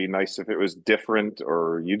 Or would it be nice if it was different,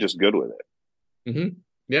 or are you just good with it? Mhm.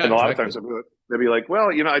 Yeah, And a lot of exactly. times they'll be like,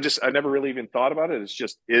 well, I never really even thought about it. It's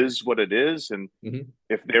just is what it is. And Mhm.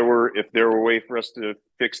 if there were a way for us to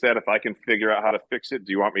fix that, if I can figure out how to fix it,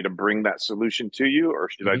 do you want me to bring that solution to you, or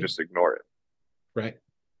should I Mhm. just ignore it? Right.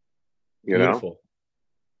 You know? Beautiful.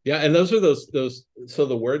 Yeah, and those are those. So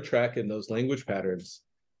the word track and those language patterns,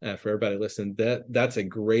 for everybody listening, that's a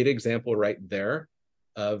great example right there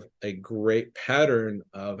of a great pattern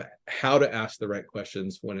of how to ask the right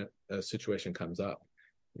questions when a situation comes up.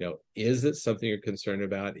 Is it something you're concerned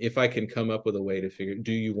about? If I can come up with a way to figure,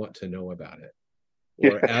 do you want to know about it? Yeah.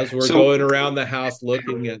 Or as we're So going around the house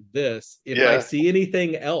looking at this, if I yeah. see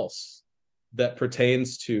anything else that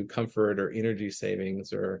pertains to comfort or energy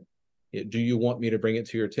savings, or do you want me to bring it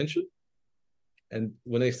to your attention? And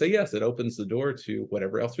when they say yes, it opens the door to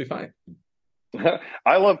whatever else we find.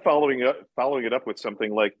 I love following it up with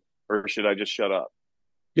something like, or should I just shut up?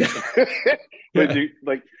 Yeah. But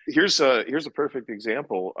Yeah. here's a perfect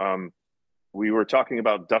example. We were talking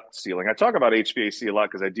about duct sealing. I talk about HVAC a lot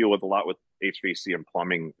because I deal with a lot with HVAC and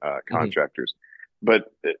plumbing Mhm. contractors.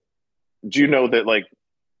 But do you know that like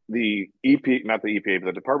the EP, not the EPA, but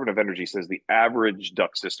the Department of Energy says the average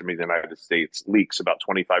duct system in the United States leaks about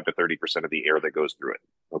 25 to 30% of the air that goes through it.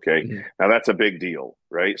 Okay. Mhm. Now that's a big deal,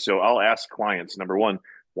 right? So I'll ask clients, number one,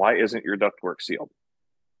 why isn't your ductwork sealed?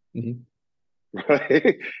 Mhm.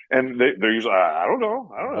 Right? And they're usually, I don't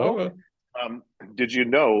know. I don't know. Oh, Um, did you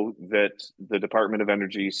know that the Department of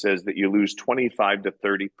Energy says that you lose 25 to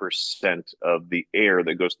 30% of the air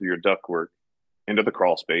that goes through your ductwork into the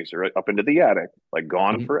crawl space or up into the attic, like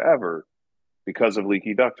gone mhm. forever because of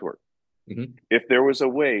leaky ductwork? Mhm. If there was a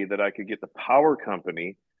way that I could get the power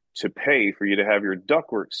company to pay for you to have your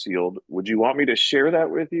ductwork sealed, would you want me to share that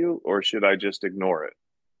with you, or should I just ignore it?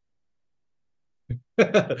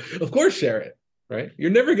 Of course, share it. Right.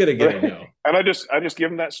 You're never going to get a Right? no. And I just give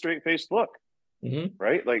them that straight faced look, Mhm.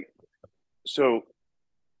 right? Like, so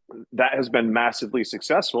that has been massively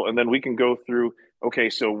successful. And then we can go through, okay,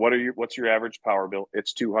 so what's your average power bill?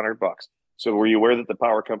 It's $200. So were you aware that the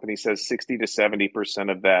power company says 60 to 70%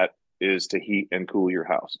 of that is to heat and cool your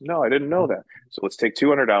house? No, I didn't know that. So let's take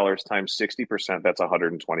 $200 times 60%. That's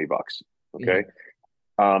 $120. Okay.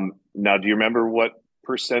 Mhm. Now, do you remember what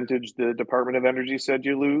percentage the Department of Energy said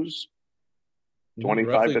you lose?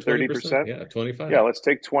 25 Roughly to 20%. 30%? Yeah, Yeah, 25. let's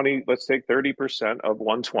take 30% of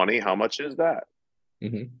 120. How much is that?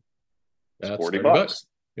 Mhm. It's That's 40 $30. bucks.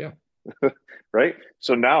 Yeah. Right?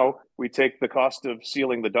 So now we take the cost of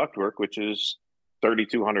sealing the ductwork, which is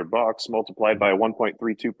 $3,200, multiplied by a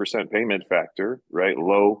 1.32% payment factor, right?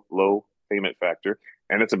 Low payment factor.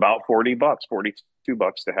 And it's about 40 bucks,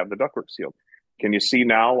 $42 to have the ductwork sealed. Can you see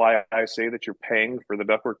now why I say that you're paying for the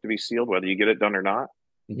ductwork to be sealed, whether you get it done or not?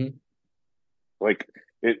 Mhm. Like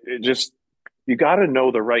it just, you got to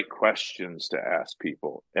know the right questions to ask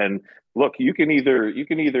people. And look, you can either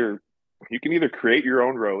create your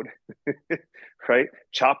own road, right?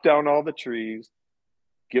 Chop down all the trees,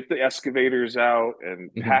 get the excavators out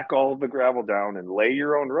and Mhm. pack all the gravel down and lay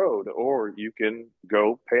your own road, or you can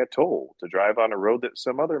go pay a toll to drive on a road that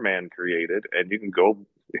some other man created and you can go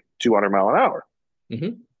 200 mile an hour,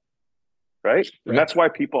 Mhm. right? And Right. that's why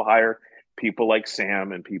people hire people like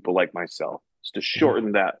Sam and people like myself, is to Mhm.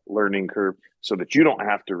 shorten that learning curve so that you don't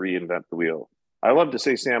have to reinvent the wheel. I love to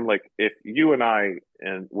say, Sam, like if you and I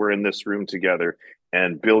and we're in this room together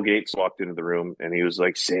and Bill Gates walked into the room and he was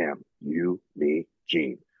like, Sam, you, me,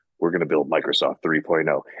 Gene, we're going to build Microsoft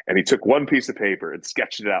 3.0. And he took one piece of paper and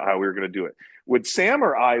sketched it out how we were going to do it. Would Sam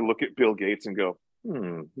or I look at Bill Gates and go,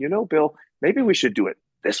 Bill, maybe we should do it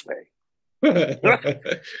this way?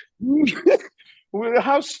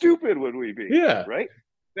 How stupid would we be, Yeah. right?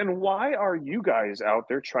 Then why are you guys out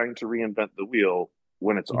there trying to reinvent the wheel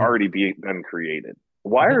when it's Mhm. already been created?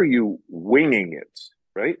 Why are Mhm. you winging it,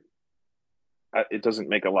 right? It doesn't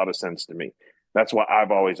make a lot of sense to me. That's why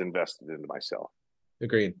I've always invested into myself.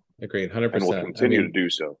 Agreed. Agreed. and will 100%. I continue to mean, do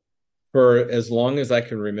so. for as long as I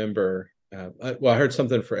can remember, I heard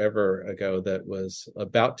something forever ago that was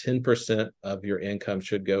about 10% of your income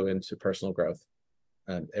should go into personal growth,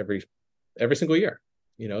 every single year.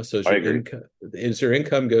 So I agree. as your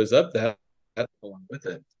income goes up, that along with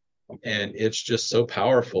it, and it's just so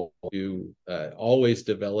powerful to always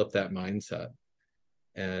develop that mindset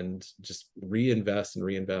and just reinvest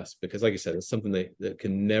because, like you said, it's something that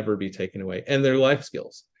can never be taken away, and they're life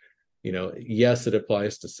skills. Yes, it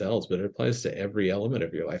applies to sales, but it applies to every element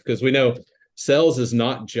of your life, because we know sales is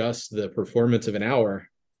not just the performance of an hour.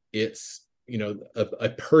 It's a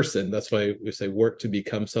person. That's why we say work to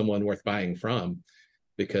become someone worth buying from,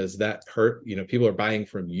 because people are buying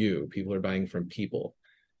from you. People are buying from people.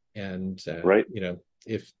 And Right.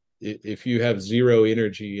 if you have zero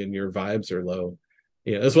energy and your vibes are low,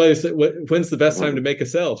 that's why I say, when's the best time to make a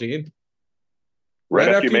sell, Gene? Right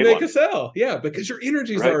after you you made make one. a sell. Yeah, because your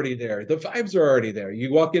energy is Right. already there. The vibes are already there. You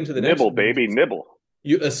walk into the Nibble, next one, baby, nibble.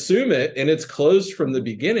 you assume it, and it's closed from the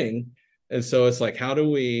beginning. And so it's like, how do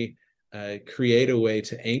we create a way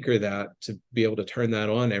to anchor that, to be able to turn that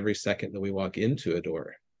on every second that we walk into a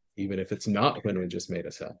door, even if it's not when we just made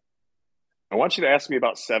a sell? I want you to ask me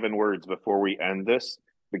about 7 words before we end this.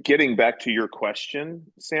 But getting back to your question,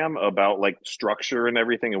 Sam, about like structure and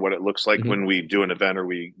everything and what it looks like when we do an event or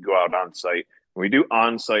we go out on site. When we do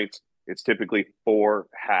on sites, it's typically 4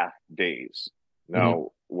 half days.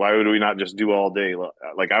 Now, why would we not just do all day?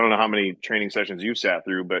 Like, I don't know how many training sessions you sat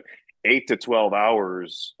through, but 8 to 12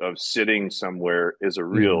 hours of sitting somewhere is a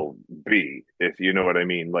real B, if you know what I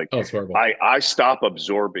mean. Like, it's horrible. I stop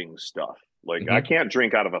absorbing stuff. Like, I can't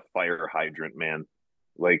drink out of a fire hydrant, man.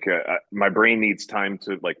 Like, my brain needs time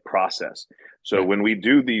to like process. So when we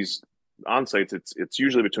do these on sites, it's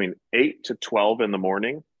usually between 8 to 12 in the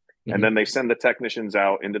morning. And then they send the technicians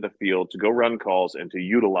out into the field to go run calls and to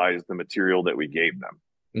utilize the material that we gave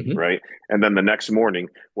them. Right. And then the next morning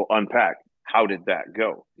we'll unpack. How did that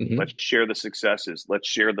go? Let's share the successes. Let's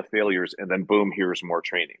share the failures. And then boom, here's more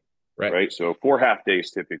training. Right. So 4 half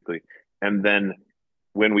days typically. And then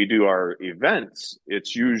when we do our events,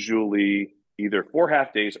 it's usually either 4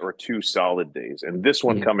 half days or 2 solid days. And this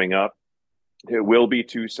one coming up, it will be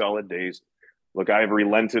 2 solid days. Look, I've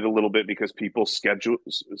relented a little bit because people's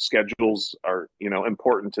schedules are,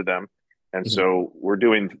 important to them. And so we're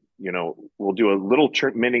doing, we'll do a little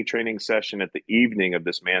mini training session at the evening of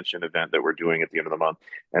this mansion event that we're doing at the end of the month.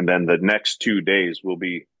 And then the next 2 days we'll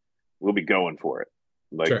be going for it.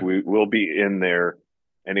 Like we'll be in there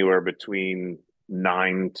anywhere between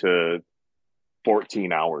 9 to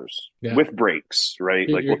 14 hours with breaks, right?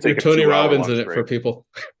 Like we'll take a Tony 2-hour Robbins in it break for people.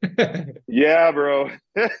 Yeah, bro.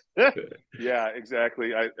 Yeah,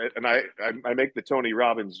 exactly. I make the Tony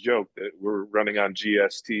Robbins joke that we're running on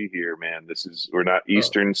GST here, man. We're not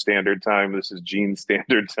Eastern Standard Time. This is Gene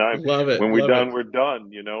Standard Time. Love it. When we're done, we're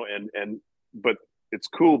done, but it's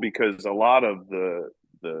cool because a lot of the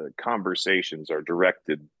conversations are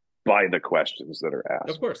directed by the questions that are asked.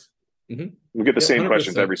 Of course. We get the same 100%.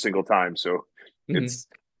 Questions every single time. So it's,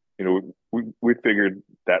 we figured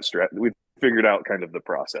that we figured out kind of the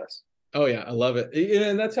process. Oh yeah, I love it.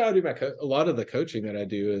 And that's how I do a lot of the coaching that I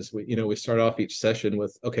do is we start off each session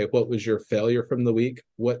with, okay, what was your failure from the week?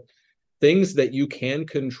 What things that you can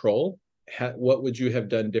control? What would you have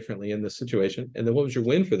done differently in this situation? And then what was your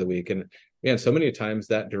win for the week? And man, so many times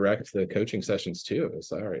that directs the coaching sessions too.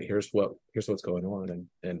 It's all right, here's what's going on,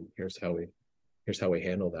 and here's how we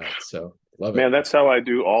handle that. So love it. Man, that's how I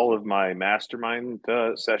do all of my mastermind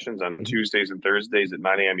sessions on Tuesdays and Thursdays at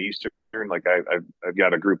 9 a.m. Eastern. Like I've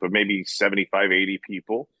got a group of maybe 75, 80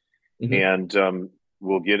 people. And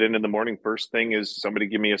we'll get in the morning. First thing is somebody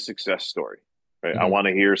give me a success story. Right. I want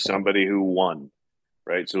to hear somebody who won.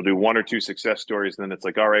 Right. So we'll do 1 or 2 success stories. And then it's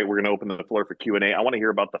like, all right, we're going to open the floor for Q&A. I want to hear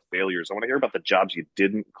about the failures. I want to hear about the jobs you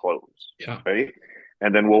didn't close. Yeah. Right.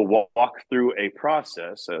 And then we'll walk through a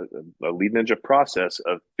process, a Lead Ninja process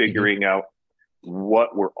of figuring out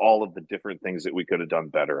what were all of the different things that we could have done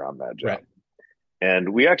better on that job. Right. And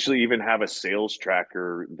we actually even have a sales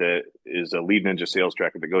tracker that is a Lead Ninja sales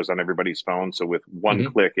tracker that goes on everybody's phone. So with one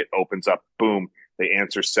click, it opens up, boom, they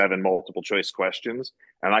answer 7 multiple choice questions.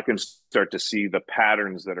 And I can start to see the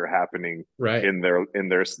patterns that are happening in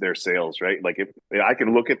their sales, right? Like I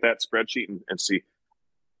can look at that spreadsheet and see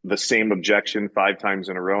the same objection 5 times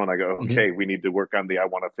in a row. And I go, okay, we need to work on I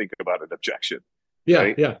want to think about an objection. Yeah.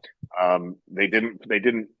 Right? Yeah. They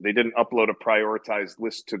didn't upload a prioritized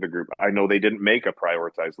list to the group. I know they didn't make a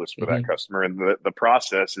prioritized list for that customer. And the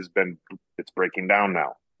process it's breaking down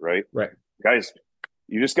now. Right. Guys,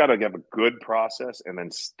 you just got to have a good process and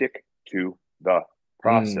then stick to the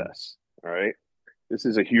process. All right. this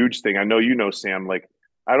is a huge thing. I know, Sam, like,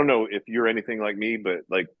 I don't know if you're anything like me, but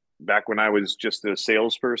like back when I was just a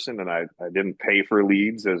salesperson and I didn't pay for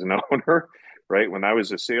leads as an owner, right? When I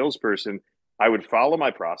was a salesperson, I would follow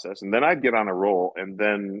my process and then I'd get on a roll and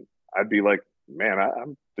then I'd be like, man,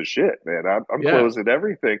 I'm the shit, man. I'm Yeah. closing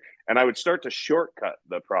everything. And I would start to shortcut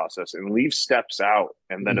the process and leave steps out.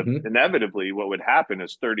 And then inevitably what would happen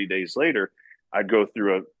is 30 days later, I'd go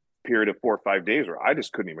through a period of 4 or 5 days where I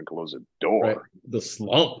just couldn't even close a door. Right. The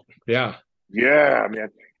slump. Yeah. Yeah,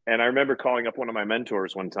 man. And I remember calling up one of my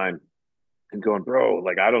mentors one time and going, bro,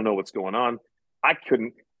 like, I don't know what's going on. I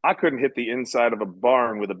couldn't hit the inside of a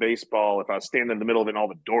barn with a baseball if I was standing in the middle of it and all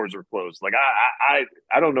the doors were closed. Like,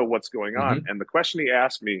 I don't know what's going on. And the question he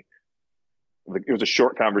asked me, it was a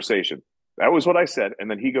short conversation. That was what I said. And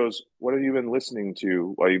then he goes, what have you been listening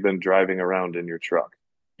to while you've been driving around in your truck?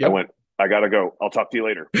 Yep. I went, I got to go. I'll talk to you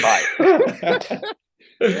later. Bye.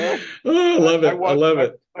 Oh, I love it. I love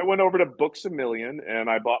it. I went over to Books A Million and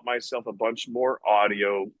I bought myself a bunch more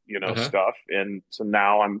audio, stuff. And so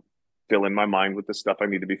now I'm filling my mind with the stuff I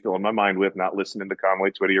need to be filling my mind with, not listening to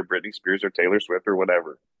Conway Twitty or Britney Spears or Taylor Swift or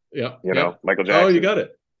whatever. Yeah. Michael Jackson. Oh, you got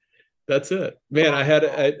it. That's it, man.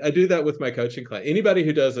 I do that with my coaching client. Anybody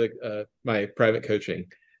who does my private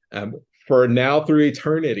coaching, for now through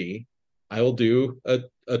eternity, I will do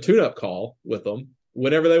a tune-up call with them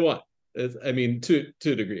whenever they want. To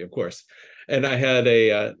a degree, of course. And I had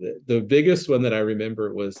the biggest one that I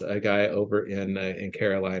remember was a guy over in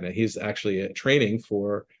Carolina. He's actually training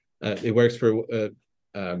for. He works for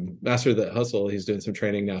Master of the Hustle. He's doing some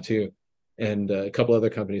training now too, and a couple other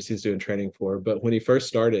companies he's doing training for. But when he first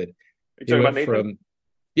started, he went from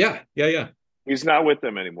yeah. He's not with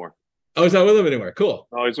them anymore. Oh, he's not with them anymore. Cool.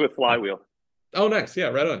 Oh, he's with Flywheel. Oh, nice. Yeah,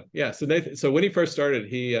 right on. Yeah. So Nathan. So when he first started,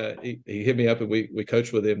 he hit me up and we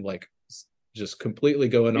coached with him, like just completely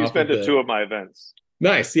going off. He's been to 2 of my events.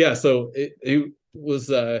 Nice. Yeah. So he was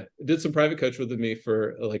did some private coach with me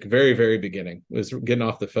for like very, very beginning. Was getting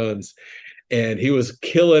off the phones, and he was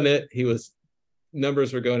killing it.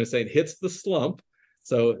 Numbers were going insane. Hits the slump.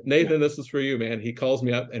 So Nathan, this is for you, man. He calls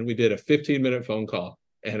me up and we did a 15-minute phone call,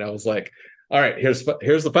 and I was like, all right, here's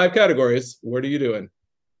the 5 categories. What are you doing?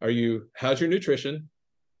 How's your nutrition?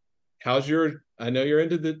 I know you're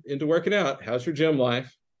into working out. How's your gym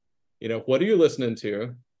life? What are you listening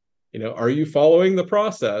to? Are you following the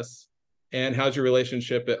process? And how's your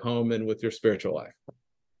relationship at home and with your spiritual life?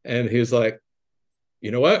 And he's like, you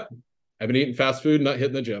know what? I've been eating fast food, not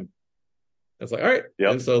hitting the gym. I was like, all right.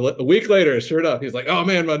 Yep. And so a week later, sure enough, he's like, oh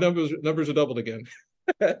man, my numbers are doubled again.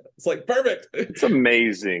 It's like, perfect. It's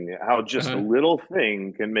amazing how just a little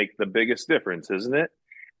thing can make the biggest difference, isn't it?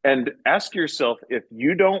 And ask yourself, if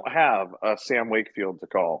you don't have a Sam Wakefield to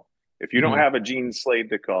call, if you don't have a Gene Slade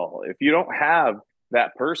to call, if you don't have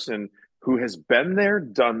that person who has been there,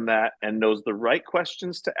 done that, and knows the right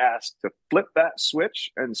questions to ask to flip that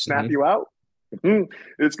switch and snap you out,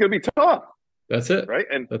 it's going to be tough. That's it. Right.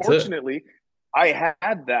 And fortunately, I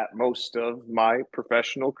had that most of my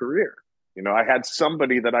professional career. I had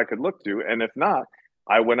somebody that I could look to. And if not,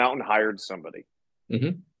 I went out and hired somebody.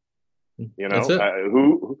 Who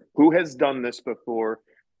has done this before?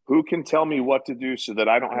 Who can tell me what to do so that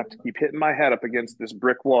I don't have to keep hitting my head up against this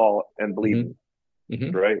brick wall and bleeding?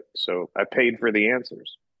 Right. So I paid for the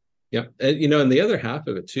answers. Yeah. And, and the other half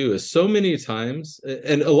of it too is so many times,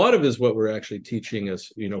 and a lot of it is what we're actually teaching us,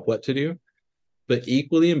 what to do, but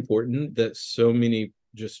equally important that so many,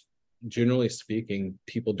 just generally speaking,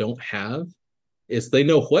 people don't have is they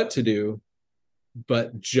know what to do,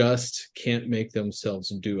 but just can't make themselves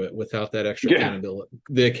do it without that extra accountability.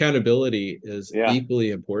 The accountability is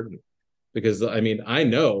equally important because I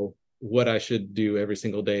know what I should do every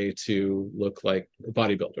single day to look like a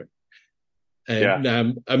bodybuilder. And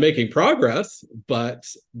I'm making progress, but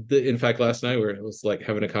in fact, last night it was like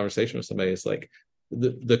having a conversation with somebody. It's like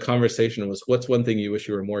the conversation was, what's one thing you wish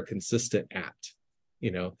you were more consistent at,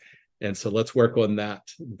 and so let's work on that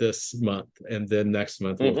this month. And then next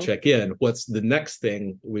month we'll check in. What's the next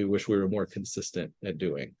thing we wish we were more consistent at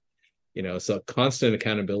doing? So constant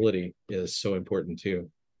accountability is so important too.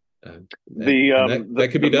 That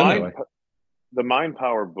could be done that way. The Mind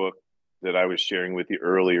Power book that I was sharing with you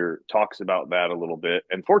earlier talks about that a little bit.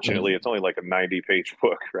 And fortunately, it's only like a 90-page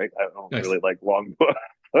book, right? I don't really like long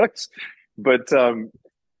books, but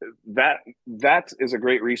that is a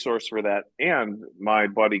great resource for that. And my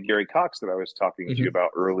buddy Gary Cox that I was talking to you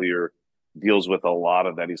about earlier deals with a lot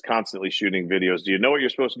of that. He's constantly shooting videos. Do you know what you're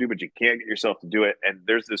supposed to do, but you can't get yourself to do it? And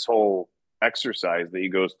there's this whole exercise that he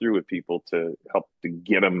goes through with people to help to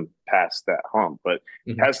get them past that hump. But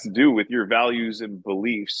it has to do with your values and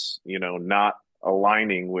beliefs, not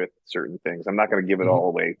aligning with certain things. I'm not going to give it all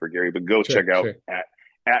away for Gary, but go check out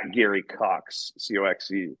at Gary Cox,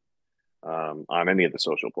 COXE, on any of the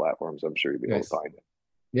social platforms. I'm sure you'll be able to find it.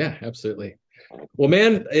 Yeah, absolutely. Well,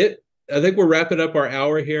 man, I think we're wrapping up our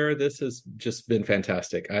hour here. This has just been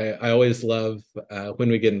fantastic. I always love when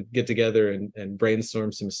we get together and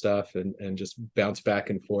brainstorm some stuff and just bounce back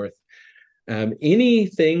and forth.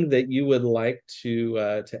 Anything that you would like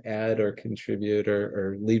to add or contribute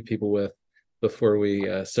or leave people with before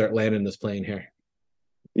we start landing this plane here?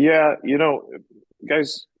 Yeah,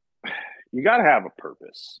 guys, you got to have a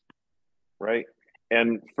purpose, right?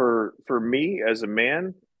 And for me as a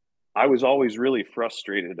man, I was always really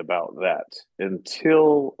frustrated about that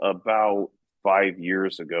until about 5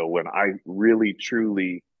 years ago when I really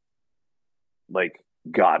truly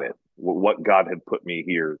got it, what God had put me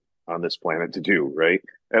here on this planet to do, right?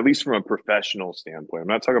 At least from a professional standpoint. I'm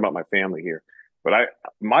not talking about my family here, but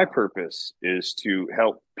my purpose is to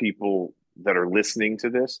help people that are listening to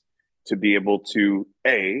this to be able to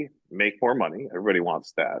A, make more money. Everybody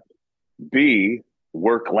wants that. B,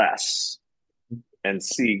 work less. And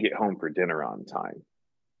C, get home for dinner on time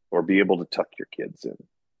or be able to tuck your kids in.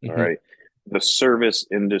 All right. The service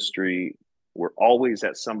industry, we're always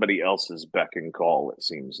at somebody else's beck and call, it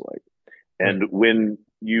seems like. And when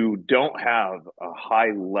you don't have a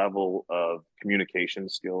high level of communication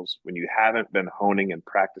skills, when you haven't been honing and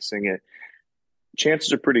practicing it,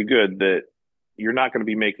 chances are pretty good that you're not going to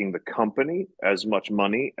be making the company as much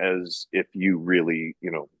money as if you really,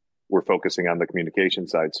 were focusing on the communication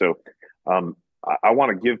side. So, I want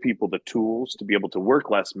to give people the tools to be able to work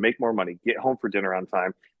less, make more money, get home for dinner on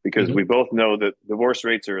time, because we both know that divorce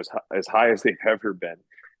rates are as high as they've ever been.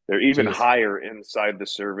 They're even higher inside the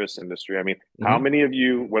service industry. I mean, how many of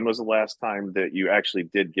you, when was the last time that you actually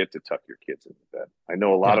did get to tuck your kids into bed? I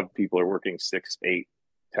know a lot of people are working 6, 8,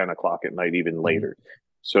 10 o'clock at night, even later.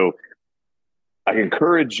 So I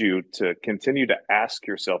encourage you to continue to ask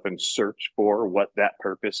yourself and search for what that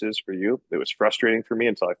purpose is for you. It was frustrating for me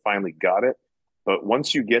until I finally got it. But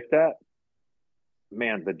once you get that,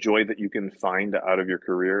 man, the joy that you can find out of your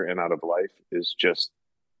career and out of life is just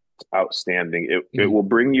outstanding. It will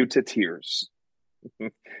bring you to tears.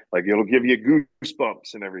 It'll give you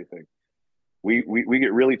goosebumps and everything. We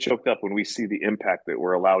get really choked up when we see the impact that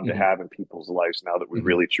we're allowed to have in people's lives now that we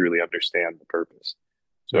really truly understand the purpose.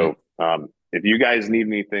 So if you guys need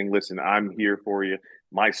anything, listen, I'm here for you.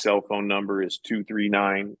 My cell phone number is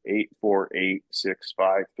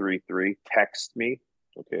 239-848-6533. Text me.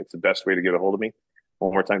 Okay, it's the best way to get a hold of me.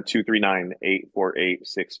 One more time,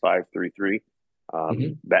 239-848-6533.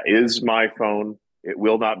 That is my phone. It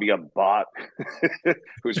will not be a bot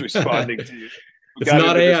who's responding to you. It's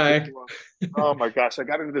not AI. Oh my gosh, I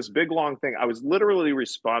got into this big long thing. I was literally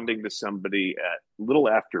responding to somebody at a little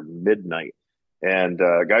after midnight. And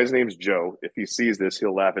guy's name's Joe. If he sees this,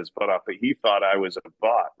 he'll laugh his butt off. But he thought I was a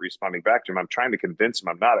bot responding back to him. I'm trying to convince him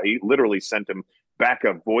I'm not. I literally sent him back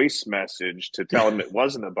a voice message to tell him it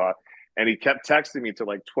wasn't a bot. And he kept texting me till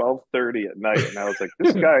 12:30 at night. And I was like,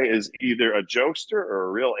 this guy is either a jokester or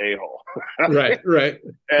a real a-hole. Right.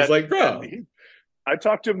 It's like, bro. I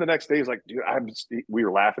talked to him the next day. He's like, dude, we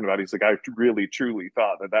were laughing about it. He's like, I really, truly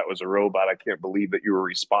thought that was a robot. I can't believe that you were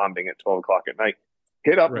responding at 12 o'clock at night.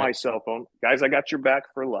 Hit up my cell phone. Guys, I got your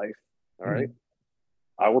back for life. All right.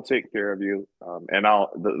 I will take care of you. And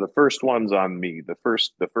the first one's on me. The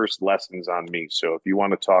first lesson's on me. So if you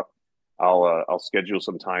want to talk, I'll schedule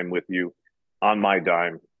some time with you on my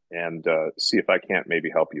dime and see if I can't maybe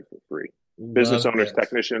help you for free. Business owners,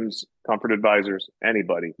 technicians, comfort advisors,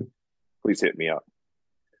 anybody, please hit me up.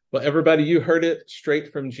 Well, everybody, you heard it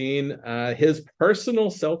straight from Gene. His personal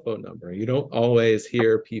cell phone number. You don't always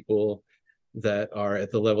hear people that are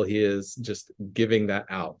at the level he is just giving that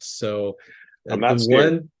out. So I'm not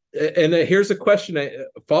scared. Here's a question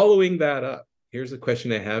following that up. Here's a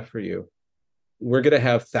question I have for you. We're going to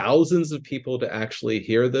have thousands of people to actually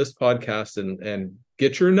hear this podcast and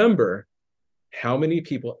get your number. How many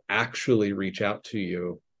people actually reach out to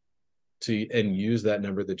you and use that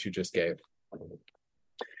number that you just gave?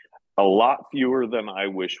 A lot fewer than I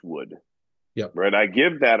wish would. Yep. Right. I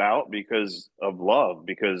give that out because of love,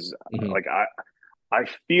 because I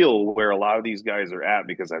feel where a lot of these guys are at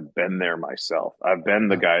because I've been there myself. I've been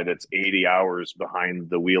the guy that's 80 hours behind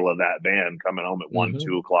the wheel of that van coming home at 1,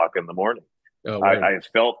 2 o'clock in the morning. I have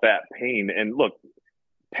felt that pain. And look,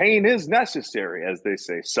 pain is necessary, as they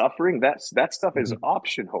say. Suffering, that stuff is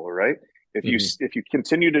optional, right? If you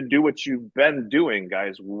continue to do what you've been doing,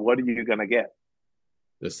 guys, what are you going to get?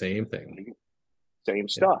 The same thing. Same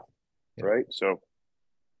stuff. Right. So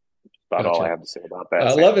about all I have to say about that.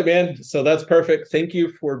 I love it, man. So that's perfect. Thank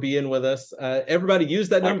you for being with us. Everybody use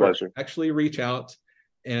that number. Pleasure. Actually reach out.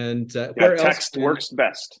 And text works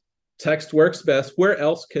best. Text works best. Where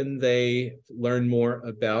else can they learn more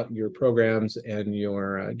about your programs and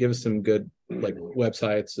your give us some good like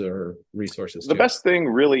websites or resources? The best thing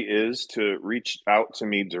really is to reach out to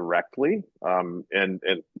me directly. And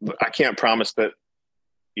I can't promise that,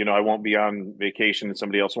 I won't be on vacation and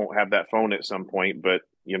somebody else won't have that phone at some point, but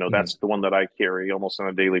that's the one that I carry almost on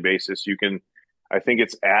a daily basis. I think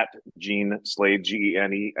it's at Gene Slade,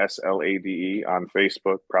 GeneSlade on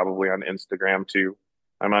Facebook, probably on Instagram too.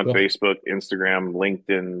 I'm on Facebook, Instagram,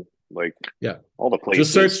 LinkedIn, all the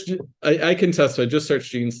places. Just search. I can testify. Just search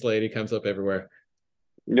Gene Slade. He comes up everywhere.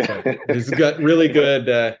 So he's got really good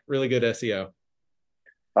SEO.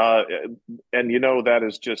 And that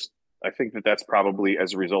is just. I think that's probably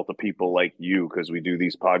as a result of people like you, because we do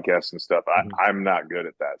these podcasts and stuff. I'm not good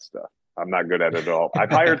at that stuff. I'm not good at it at all. I've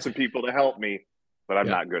hired some people to help me, but I'm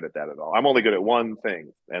not good at that at all. I'm only good at one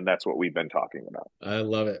thing, and that's what we've been talking about. I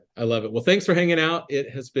love it. Well, thanks for hanging out. It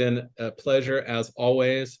has been a pleasure as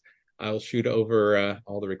always. I'll shoot over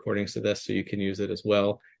all the recordings of this so you can use it as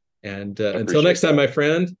well. And until next time, my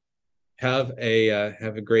friend, have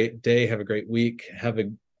a great day. Have a great week. Have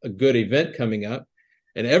a good event coming up.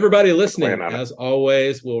 And everybody listening, as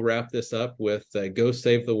always, we'll wrap this up with go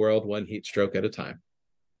save the world one heat stroke at a time.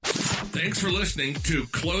 Thanks for listening to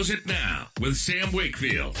Close It Now with Sam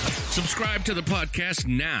Wakefield. Subscribe to the podcast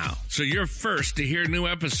now so you're first to hear new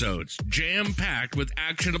episodes, jam-packed with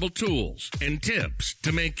actionable tools and tips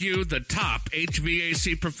to make you the top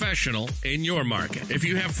HVAC professional in your market. If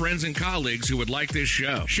you have friends and colleagues who would like this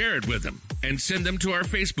show, share it with them and send them to our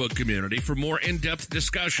Facebook community for more in-depth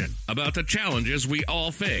discussion about the challenges we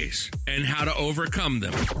all face and how to overcome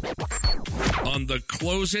them on the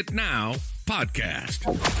Close It Now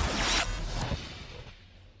podcast.